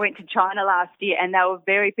 I went to China last year and they were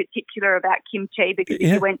very particular about kimchi because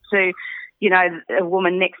if you went to, a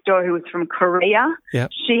woman next door who was from Korea,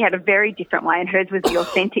 she had a very different way and hers was the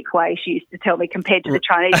authentic way, she used to tell me, compared to the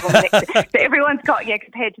Chinese woman next door. So everyone's got,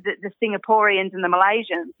 compared to the Singaporeans and the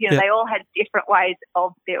Malaysians, they all had different ways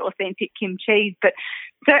of their authentic kimchi, but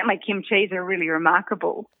certainly kimchis are really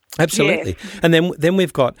remarkable. Absolutely. Yeah. And then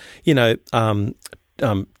we've got,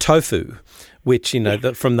 tofu, which,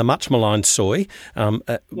 from the much maligned soy,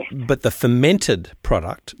 but the fermented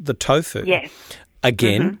product, the tofu,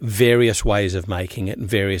 again, various ways of making it and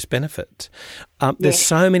various benefits. There's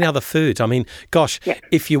so many other foods. I mean, gosh,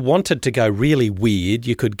 if you wanted to go really weird,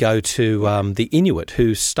 you could go to the Inuit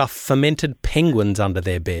who stuff fermented penguins under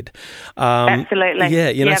their bed. Absolutely.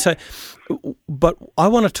 Yeah, so... But I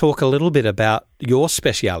want to talk a little bit about your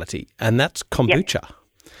speciality, and that's kombucha.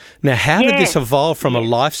 Now, how did this evolve from a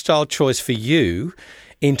lifestyle choice for you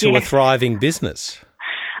into a thriving business?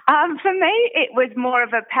 For me, it was more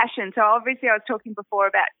of a passion. So obviously I was talking before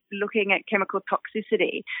about looking at chemical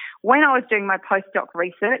toxicity. When I was doing my postdoc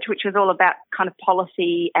research, which was all about kind of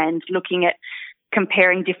policy and looking at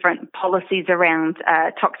comparing different policies around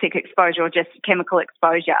toxic exposure or just chemical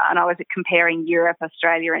exposure. And I was comparing Europe,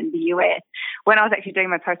 Australia and the US. When I was actually doing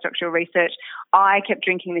my postdoctoral research, I kept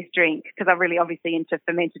drinking this drink because I'm really obviously into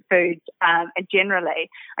fermented foods. And generally,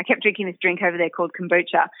 I kept drinking this drink over there called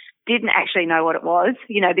kombucha. Didn't actually know what it was.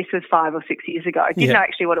 This was 5 or 6 years ago. Didn't know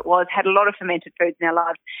actually what it was. Had a lot of fermented foods in our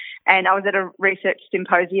lives. And I was at a research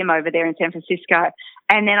symposium over there in San Francisco.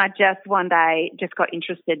 And then I just one day just got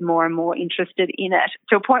more and more interested in it,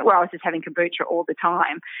 to a point where I was just having kombucha all the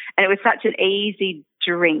time. And it was such an easy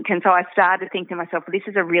drink. And so I started thinking to myself, well, this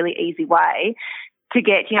is a really easy way to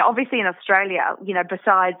get, obviously in Australia,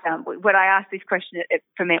 besides when I ask this question at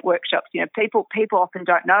ferment workshops, people often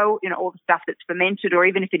don't know, all the stuff that's fermented, or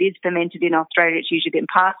even if it is fermented in Australia, it's usually been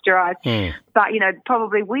pasteurised. But,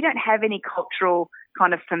 probably we don't have any cultural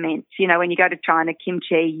kind of ferments. When you go to China,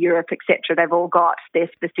 kimchi, Europe, etc., they've all got their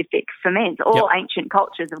specific ferments. All ancient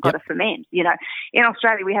cultures have got a ferment. In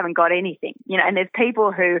Australia, we haven't got anything. And there's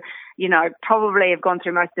people who, probably have gone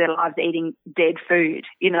through most of their lives eating dead food.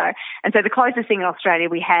 And so the closest thing in Australia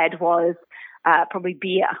we had was probably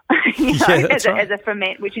beer, as a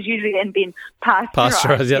ferment, which has usually then been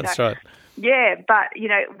pasteurised. That's right. Yeah, but,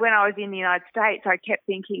 when I was in the United States, I kept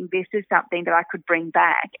thinking this is something that I could bring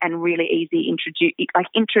back and really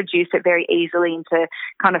introduce it very easily into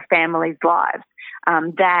kind of families' lives.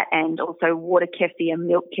 That and also water kefir,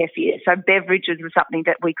 milk kefir. So beverages was something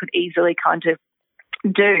that we could easily kind of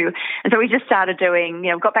do. And so we just started doing,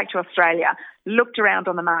 got back to Australia, looked around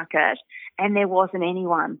on the market, and there wasn't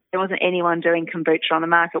anyone. There wasn't anyone doing kombucha on the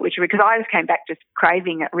market, because I just came back just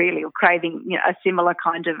craving it really, or craving, a similar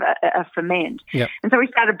kind of a ferment. Yep. And so we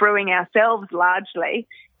started brewing ourselves largely,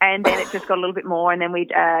 and then it just got a little bit more, and then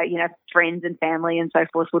we'd, friends and family and so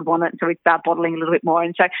forth would want it, so we'd start bottling a little bit more.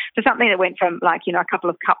 And so for something that went from a couple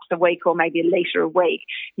of cups a week or maybe a litre a week,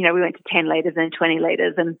 we went to 10 litres and 20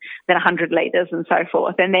 litres and then 100 litres and so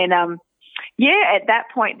forth. And then, at that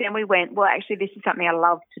point, then we went, well, actually, this is something I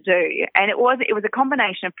love to do. And it was a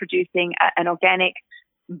combination of producing an organic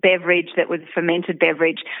beverage that was a fermented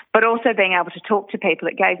beverage, but also being able to talk to people.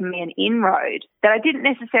 It gave me an inroad that I didn't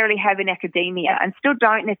necessarily have in academia, and still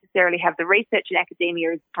don't necessarily have. The research in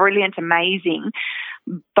academia is brilliant, amazing,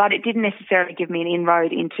 but it didn't necessarily give me an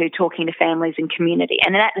inroad into talking to families and community.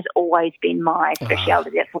 And that has always been my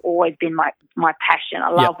speciality. That's always been my passion.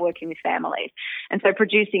 I love working with families. And so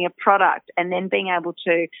producing a product and then being able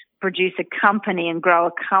to produce a company and grow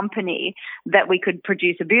a company that we could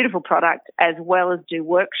produce a beautiful product as well as do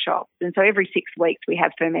workshops. And so every 6 weeks we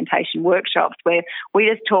have fermentation workshops where we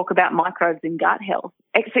just talk about microbes and gut health.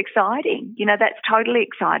 It's exciting. That's totally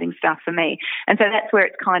exciting stuff for me. And so that's where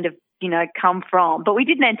it's kind of, come from. But we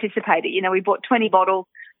didn't anticipate it. We bought 20 bottles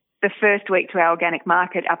the first week to our organic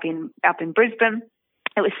market up in Brisbane.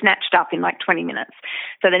 It was snatched up in 20 minutes.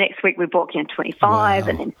 So the next week we bought 25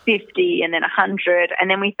 and then 50 and then 100. And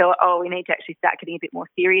then we thought, we need to actually start getting a bit more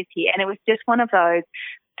serious here. And it was just one of those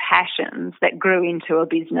passions that grew into a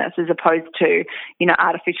business as opposed to,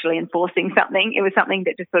 artificially enforcing something. It was something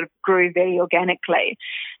that just sort of grew very organically.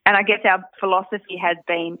 And I guess our philosophy has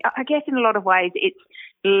been, in a lot of ways, it's,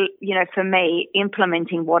 for me,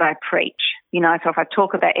 implementing what I preach. So if I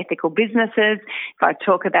talk about ethical businesses, if I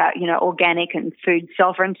talk about, organic and food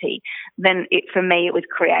sovereignty, then for me, it was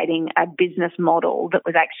creating a business model that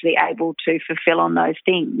was actually able to fulfill on those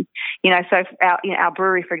things. So our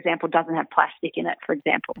brewery, for example, doesn't have plastic in it, for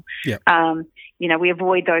example. Yep. We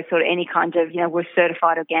avoid those sort of any kind of, we're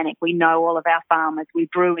certified organic. We know all of our farmers. We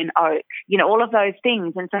brew in oak, all of those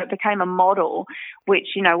things. And so it became a model which,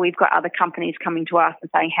 we've got other companies coming to us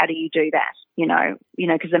and saying, how do you do that?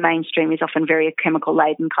 Because the mainstream is often very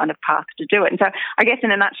chemical-laden kind of path to do it. And so I guess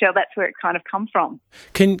in a nutshell, that's where it kind of come from.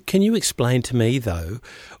 Can you explain to me, though,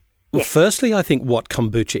 well, firstly, I think what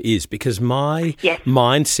kombucha is, because my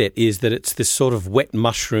mindset is that it's this sort of wet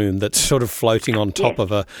mushroom that's sort of floating on top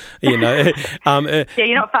of a, you're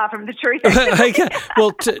not far from the truth. Okay.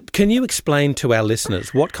 Well, can you explain to our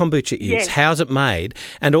listeners what kombucha is, how's it made,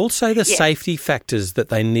 and also the safety factors that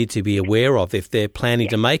they need to be aware of if they're planning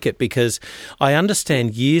to make it? Because I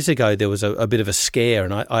understand years ago there was a bit of a scare,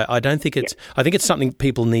 and I don't think it's, I think it's something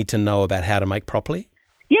people need to know about how to make properly.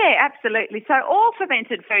 Yeah, absolutely. So all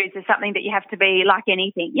fermented foods is something that you have to be like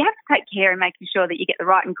anything. You have to take care in making sure that you get the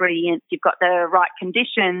right ingredients, you've got the right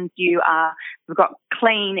conditions, you've got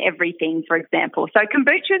clean everything, for example. So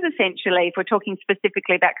kombucha is essentially, if we're talking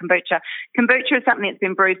specifically about kombucha is something that's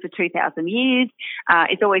been brewed for 2,000 years.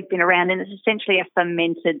 It's always been around, and it's essentially a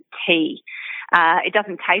fermented tea. It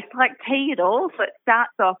doesn't taste like tea at all, so it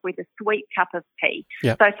starts off with a sweet cup of tea.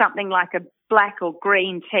 Yep. So something like a black or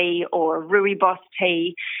green tea or a rooibos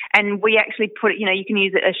tea. And we actually put it, you can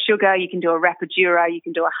use it as sugar, you can do a rapadura, you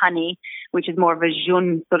can do a honey, which is more of a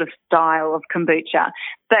jun sort of style of kombucha.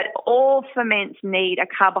 But all ferments need a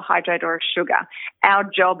carbohydrate or a sugar. Our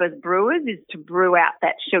job as brewers is to brew out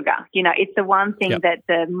that sugar. It's the one thing that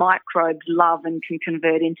the microbes love and can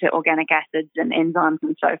convert into organic acids and enzymes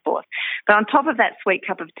and so forth. But on top of that sweet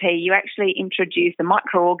cup of tea, you actually introduce a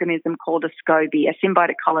microorganism called a SCOBY, a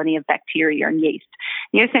symbiotic colony of bacteria and yeast.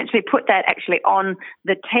 You essentially put that actually on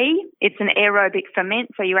the tea. It's an aerobic ferment,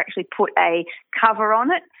 so you actually put a cover on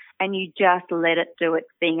it and you just let it do its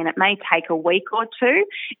thing. And it may take a week or two.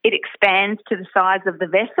 It expands to the size of the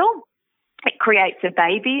vessel. It creates a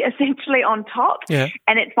baby essentially on top. Yeah.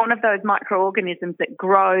 And it's one of those microorganisms that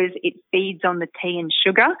grows, it feeds on the tea and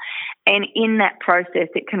sugar. And in that process,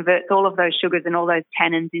 it converts all of those sugars and all those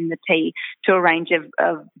tannins in the tea to a range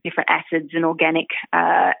of different acids and organic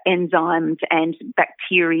enzymes and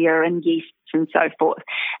bacteria and yeasts and so forth.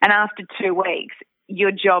 And after 2 weeks,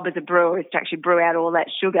 your job as a brewer is to actually brew out all that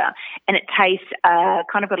sugar, and it tastes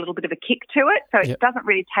kind of got a little bit of a kick to it. So it doesn't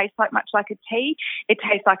really taste much like a tea. It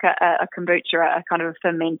tastes like a kombucha, a kind of a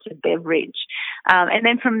fermented beverage. And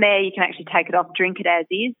then from there, you can actually take it off, drink it as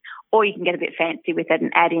is, or you can get a bit fancy with it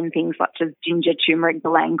and add in things such as ginger, turmeric,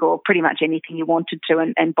 galangal, or pretty much anything you wanted to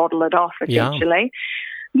and bottle it off essentially. Yum.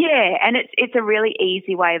 Yeah, and it's a really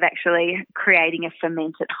easy way of actually creating a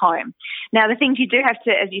ferment at home. Now, the things you do have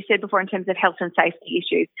to, as you said before, in terms of health and safety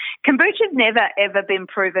issues, kombucha's never ever been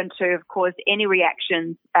proven to have caused any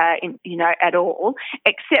reactions, at all.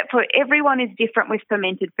 Except for everyone is different with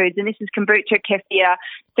fermented foods, and this is kombucha, kefir,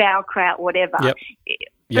 sauerkraut, whatever. Yep.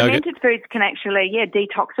 Fermented foods can actually,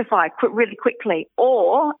 detoxify really quickly.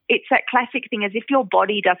 Or it's that classic thing, as if your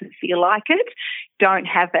body doesn't feel like it, don't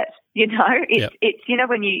have it. It's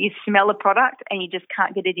when you smell a product and you just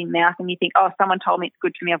can't get it in mouth and you think, oh, someone told me it's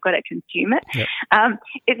good for me, I've got to consume it. Yep.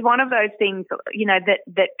 It's one of those things,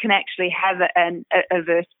 that can actually have an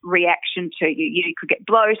adverse reaction to you. You could get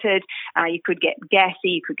bloated, you could get gassy,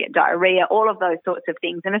 you could get diarrhea, all of those sorts of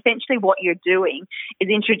things. And essentially what you're doing is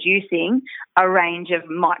introducing a range of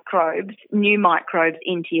new microbes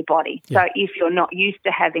into your body. Yeah. So if you're not used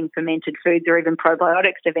to having fermented foods or even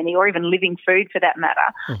probiotics of any, or even living food for that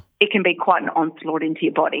matter, it can be quite an onslaught into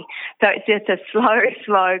your body. So it's just a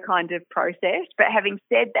slow kind of process. But having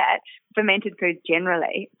said that, fermented foods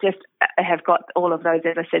generally just have got all of those,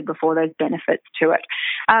 as I said before, those benefits to it.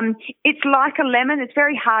 It's like a lemon. It's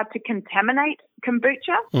very hard to contaminate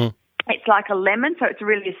kombucha. It's like a lemon, so it's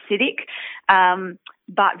really acidic,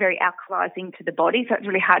 but very alkalizing to the body, so it's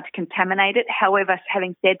really hard to contaminate it. However,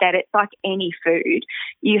 having said that, it's like any food.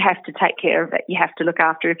 You have to take care of it. You have to look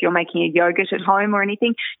after it. If you're making a yogurt at home or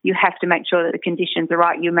anything, you have to make sure that the conditions are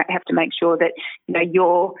right. You have to make sure that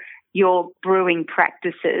your brewing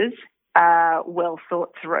practices are well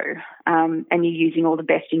thought through, and you're using all the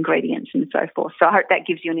best ingredients and so forth. So I hope that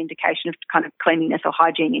gives you an indication of kind of cleanliness or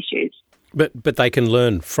hygiene issues. But they can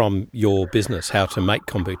learn from your business how to make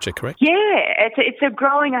kombucha, correct? Yeah, it's a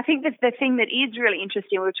growing. I think the thing that is really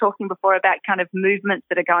interesting, we were talking before about kind of movements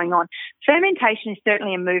that are going on. Fermentation is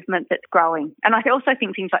certainly a movement that's growing. And I also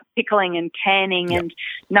think things like pickling and canning and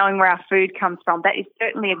knowing where our food comes from, that is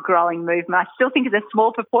certainly a growing movement. I still think it's a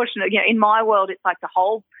small proportion of, in my world, it's like the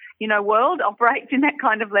whole world operates in that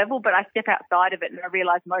kind of level, but I step outside of it and I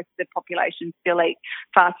realise most of the population still eat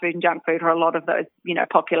fast food and junk food, or a lot of those,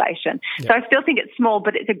 population. Yeah. So I still think it's small,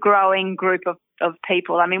 but it's a growing group of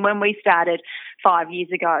people. I mean, when we started 5 years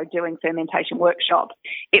ago doing fermentation workshops,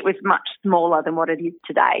 it was much smaller than what it is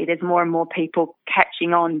today. There's more and more people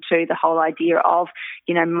catching on to the whole idea of,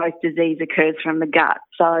 most disease occurs from the gut.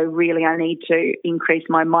 So really I need to increase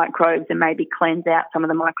my microbes and maybe cleanse out some of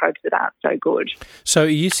the microbes that aren't so good. So are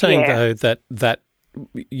you saying, though, that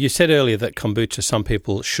you said earlier that kombucha, some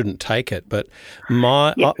people shouldn't take it, but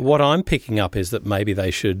what I'm picking up is that maybe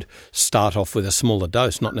they should start off with a smaller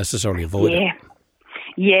dose, not necessarily avoid it.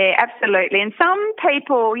 Yeah, absolutely. And some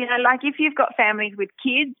people, like if you've got families with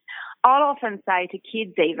kids, I'll often say to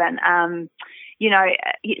kids even,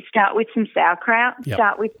 start with some sauerkraut,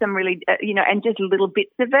 start with some really, and just little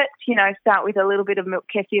bits of it, start with a little bit of milk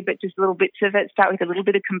kefir, but just little bits of it, start with a little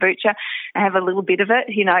bit of kombucha and have a little bit of it.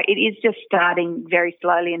 It is just starting very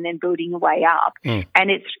slowly and then building your way up.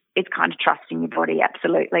 And it's kind of trusting your body,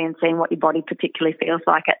 absolutely, and seeing what your body particularly feels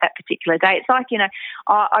like at that particular day. It's like,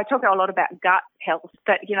 I talk a lot about gut health,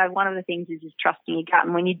 but, one of the things is trusting your gut.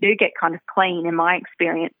 And when you do get kind of clean, in my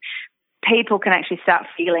experience, people can actually start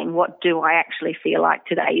feeling, what do I actually feel like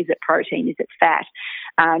today? Is it protein? Is it fat?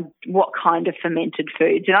 What kind of fermented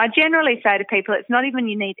foods? And I generally say to people, it's not even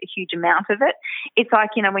you need a huge amount of it. It's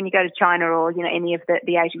like, when you go to China or, any of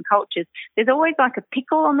the Asian cultures, there's always like a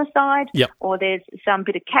pickle on the side, or there's some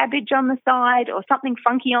bit of cabbage on the side, or something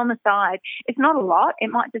funky on the side. It's not a lot.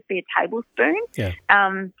 It might just be a tablespoon.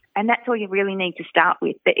 And that's all you really need to start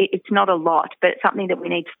with. It's not a lot, but it's something that we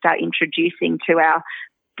need to start introducing to our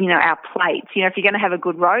plates. If you're going to have a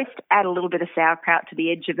good roast, add a little bit of sauerkraut to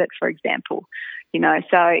the edge of it, for example.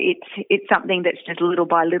 So it's something that's just little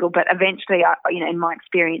by little, but eventually, in my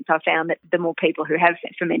experience, I found that the more people who have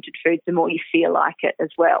fermented foods, the more you feel like it as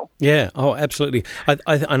well. Yeah, absolutely.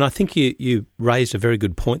 And I think you raised a very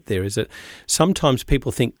good point there, is that sometimes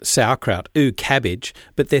people think sauerkraut, cabbage,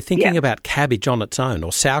 but they're thinking about cabbage on its own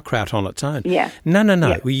or sauerkraut on its own. Yeah. No.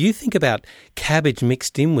 Yeah. Well, you think about cabbage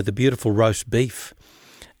mixed in with a beautiful roast beef.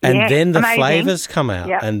 And then the flavours come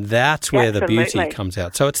out, and that's where the beauty comes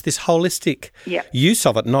out. So it's this holistic use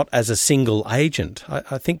of it, not as a single agent.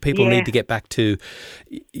 I think people need to get back to,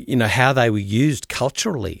 how they were used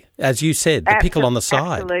culturally. As you said, the pickle on the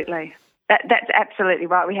side. Absolutely. That's absolutely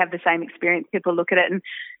right. We have the same experience. People look at it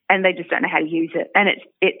and they just don't know how to use it. And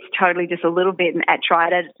it's totally just a little bit, and try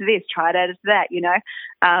it, add it to this, try it, add it to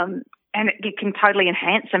that, and it can totally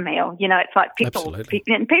enhance a meal. It's like pickles.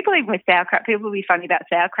 And people, even with sauerkraut, people will be funny about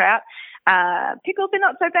sauerkraut. Pickles are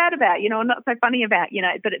not so bad about, or not so funny about,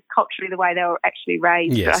 but it's culturally the way they were actually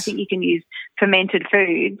raised. Yes. But I think you can use fermented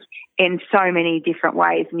foods in so many different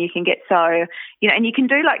ways, and you can get and you can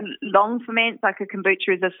do like long ferments, like a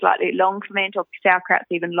kombucha is a slightly long ferment, or sauerkraut's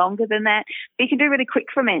even longer than that. But you can do really quick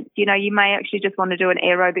ferments. You may actually just want to do an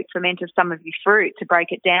aerobic ferment of some of your fruit to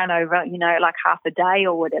break it down over, like half a day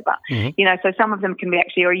or whatever. Mm-hmm. So some of them can be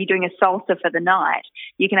actually, or you're doing a salsa for the night,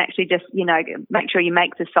 you can actually just, make sure you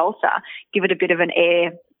make the salsa, give it a bit of an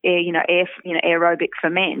aerobic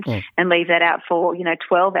ferment and leave that out for,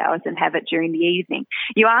 12 hours and have it during the evening.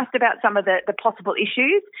 You asked about some of the possible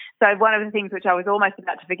issues. So one of the things which I was almost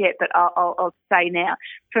about to forget, but I'll say now,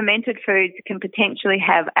 fermented foods can potentially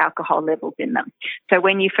have alcohol levels in them. So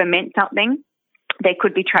when you ferment something, there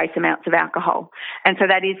could be trace amounts of alcohol. And so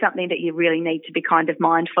that is something that you really need to be kind of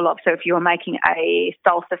mindful of. So if you're making a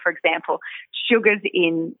salsa, for example, sugars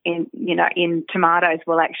in tomatoes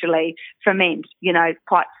will actually ferment,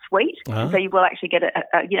 quite sweet. So you will actually get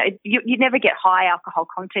you never get high alcohol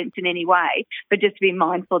content in any way, but just to be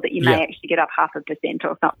mindful that you may actually get up 0.5%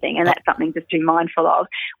 or something. And that's something just to be mindful of,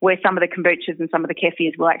 where some of the kombuchas and some of the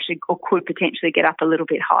kefirs will actually, or could potentially get up a little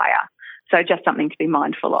bit higher. So just something to be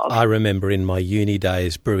mindful of. I remember in my uni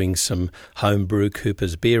days brewing some homebrew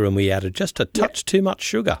Cooper's beer, and we added just a touch too much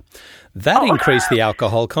sugar. That increased the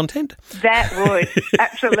alcohol content. That would,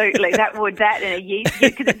 absolutely. That and a yeast,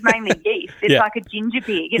 because it's mainly yeast. It's like a ginger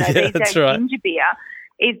beer. These days ginger beer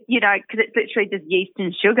is, because it's literally just yeast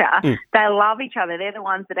and sugar. They love each other. They're the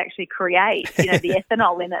ones that actually create, the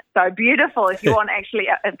ethanol in it. So beautiful if you want to actually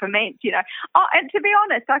ferment, Oh, and to be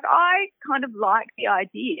honest, I kind of like the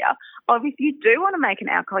idea of, if you do want to make an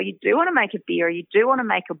alcohol, you do want to make a beer, you do want to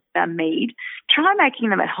make a mead, try making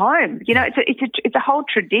them at home. It's a whole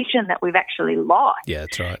tradition that we've actually lost. Yeah,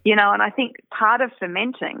 that's right. And I think part of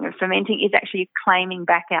fermenting is actually claiming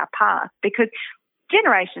back our past, because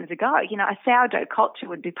generations ago, a sourdough culture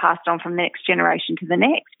would be passed on from the next generation to the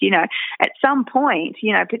next. At some point,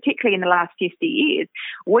 particularly in the last 50 years,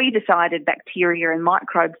 we decided bacteria and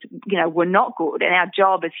microbes, were not good, and our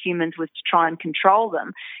job as humans was to try and control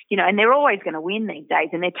them. And they're always going to win these days,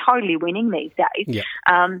 and they're totally winning these days. Yeah.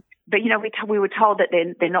 But, we were told that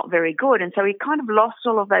they're not very good, and so we kind of lost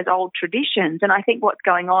all of those old traditions. And I think what's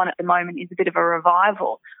going on at the moment is a bit of a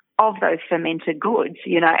revival of those fermented goods,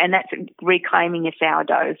 and that's reclaiming your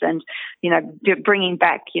sourdoughs and, bringing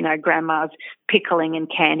back, grandma's pickling and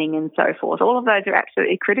canning and so forth. All of those are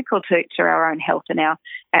absolutely critical to our own health and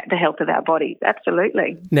the health of our bodies.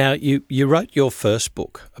 Absolutely. Now, you wrote your first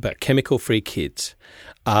book about chemical-free kids,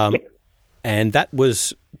 and that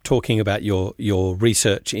was talking about your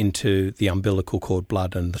research into the umbilical cord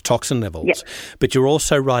blood and the toxin levels. Yep. But you're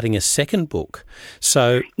also writing a second book.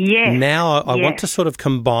 So now I want to sort of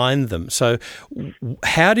combine them. So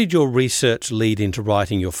how did your research lead into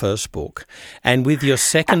writing your first book? And with your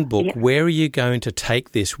second book, where are you going to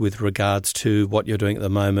take this with regards to what you're doing at the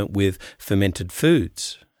moment with fermented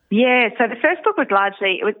foods? Yeah, so the first book was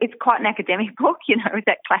it's quite an academic book, it was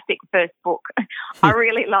that classic first book. I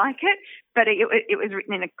really like it, but it was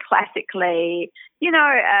written in a classically,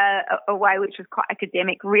 a way which was quite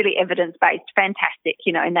academic, really evidence-based, fantastic,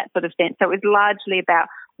 in that sort of sense. So it was largely about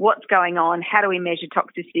what's going on, how do we measure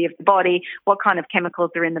toxicity of the body, what kind of chemicals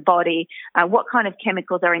are in the body, what kind of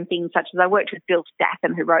chemicals are in things such as, I worked with Bill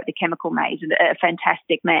Statham, who wrote The Chemical Maze, a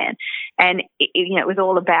fantastic man. And, it was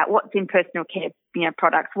all about what's in personal care,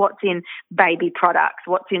 products, what's in baby products,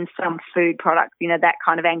 what's in some food products, that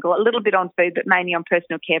kind of angle, a little bit on food, but mainly on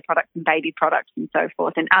personal care products and baby products and so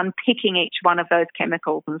forth, and unpicking each one of those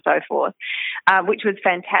chemicals and so forth, which was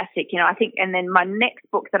fantastic. I think, and then my next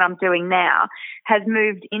book that I'm doing now has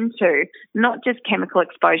moved into not just chemical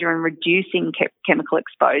exposure and reducing chemical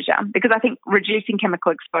exposure, because I think reducing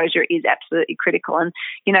chemical exposure is absolutely critical. And,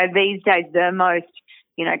 these days the most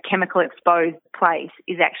chemical exposed place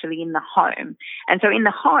is actually in the home. And so in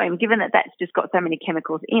the home, given that that's just got so many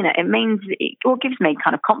chemicals in it, it means it gives me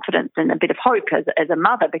kind of confidence and a bit of hope as a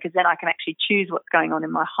mother, because then I can actually choose what's going on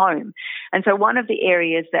in my home. And so one of the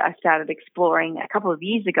areas that I started exploring a couple of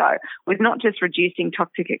years ago was not just reducing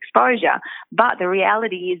toxic exposure, but the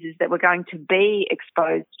reality is that we're going to be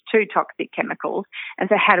exposed to toxic chemicals. And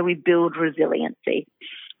so how do we build resiliency?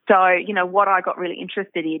 So, what I got really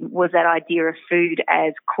interested in was that idea of food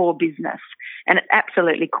as core business. And it's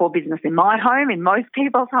absolutely core business in my home, in most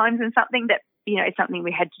people's homes, and something that, is something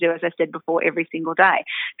we had to do, as I said before, every single day.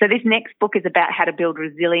 So this next book is about how to build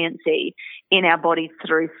resiliency in our bodies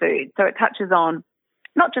through food. So it touches on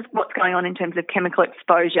not just what's going on in terms of chemical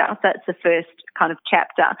exposure, that's the first kind of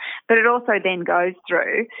chapter, but it also then goes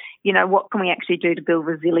through, what can we actually do to build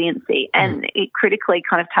resiliency? And it critically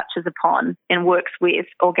kind of touches upon and works with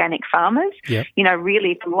organic farmers. Yep.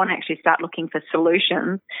 Really, if we want to actually start looking for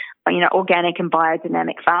solutions, organic and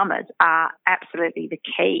biodynamic farmers are absolutely the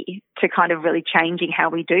key to kind of really changing how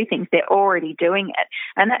we do things. They're already doing it.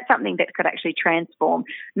 And that's something that could actually transform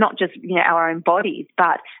not just, our own bodies,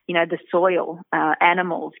 but, the soil,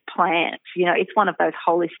 animals, plants. It's one of those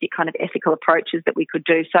holistic kind of ethical approaches that we could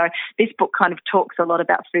do. So this book kind of talks a lot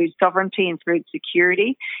about food sovereignty and food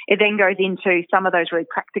security. It then goes into some of those really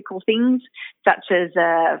practical things, such as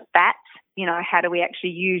fats. How do we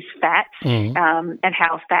actually use fats and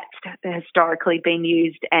how fats have historically been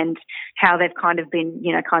used and how they've kind of been,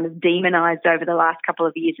 kind of demonized over the last couple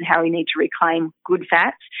of years and how we need to reclaim good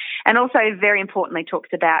fats. And also, very importantly, talks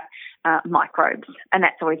about microbes. And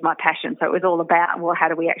that's always my passion. So it was all about, how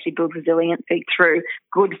do we actually build resiliency through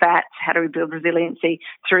good fats? How do we build resiliency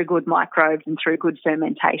through good microbes and through good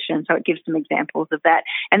fermentation? So it gives some examples of that.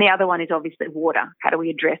 And the other one is obviously water. How do we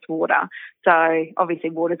address water? So obviously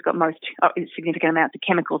water's got most significant amounts of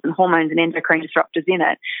chemicals and hormones and endocrine disruptors in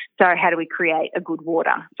it. So how do we create a good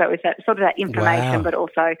water? So it's that sort of that information, but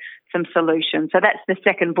also some solutions. So that's the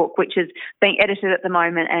second book, which is being edited at the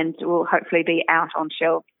moment and will hopefully be out on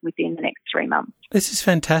shelves within the next 3 months. This is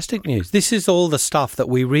fantastic news. This is all the stuff that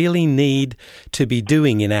we really need to be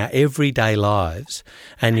doing in our everyday lives.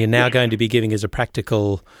 And you're now going to be giving us a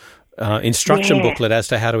practical instruction booklet as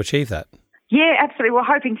to how to achieve that. Yeah, absolutely. We're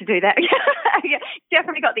hoping to do that. Yeah,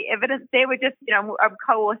 definitely got the evidence there. We're just, I'm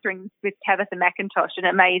co-authoring with Tabitha McIntosh, an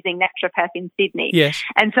amazing naturopath in Sydney. Yes.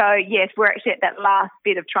 And so, yes, we're actually at that last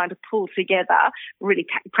bit of trying to pull together really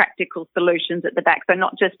practical solutions at the back. So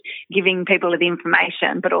not just giving people the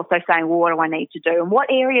information, but also saying, well, what do I need to do? And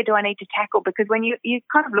what area do I need to tackle? Because when you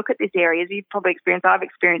kind of look at these areas, you've probably experienced, I've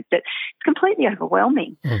experienced it, it's completely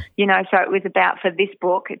overwhelming. So it was about, for this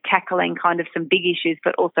book, tackling kind of some big issues,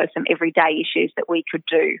 but also some everyday issues that we could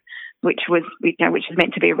do, which was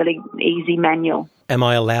meant to be a really easy manual. Am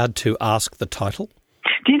I allowed to ask the title?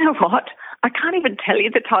 Do you know what? I can't even tell you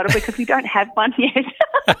the title because we don't have one yet.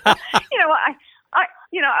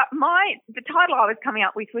 The title I was coming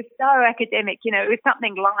up with was so academic. It was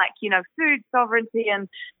something like, food sovereignty and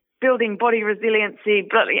building body resiliency,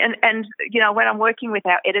 and when I'm working with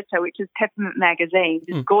our editor, which is Peppermint Magazine,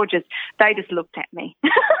 it's gorgeous, they just looked at me.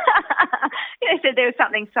 They said there was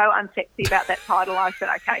something so unsexy about that title. I said,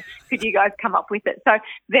 okay, could you guys come up with it? So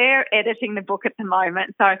they're editing the book at the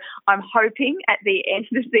moment. So I'm hoping at the end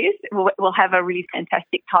of this, we'll have a really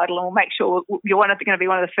fantastic title, and we'll make sure you're going to be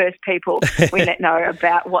one of the first people we let know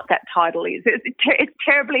about what that title is. It's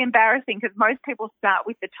terribly embarrassing because most people start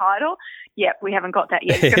with the title. Yep, we haven't got that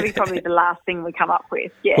yet. It's going to be probably the last thing we come up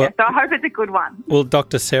with. Yeah, well, so I hope it's a good one. Well,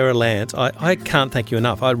 Dr. Sarah Lance, I can't thank you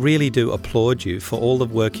enough. I really do applaud you for all the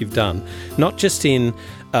work you've done, not just in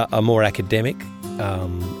a more academic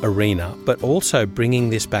arena, but also bringing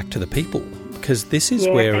this back to the people, because this is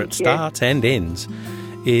where it starts and ends,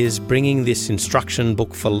 is bringing this instruction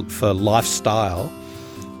book for lifestyle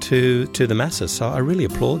to the masses. So I really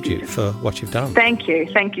applaud you for what you've done. Thank you.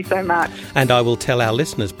 Thank you so much. And I will tell our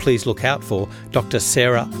listeners, please look out for Dr.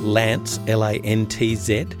 Sarah Lance,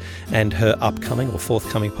 Lantz, and her upcoming or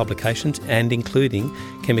forthcoming publications, and including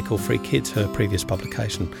Chemical Free Kids, her previous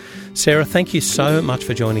publication. Sarah, thank you so much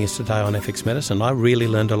for joining us today on FX Medicine. I really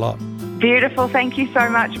learned a lot. Beautiful. Thank you so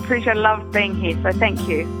much. Appreciate it. Love being here. So thank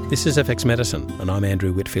you. This is FX Medicine, and I'm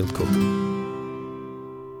Andrew Whitfield Cook.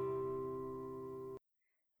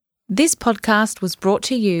 This podcast was brought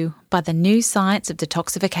to you by the New Science of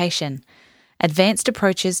Detoxification, Advanced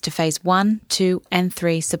Approaches to Phase 1, 2 and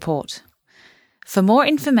 3 Support. For more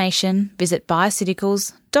information, visit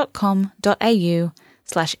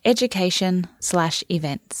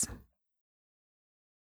bioceuticals.com.au/education/events.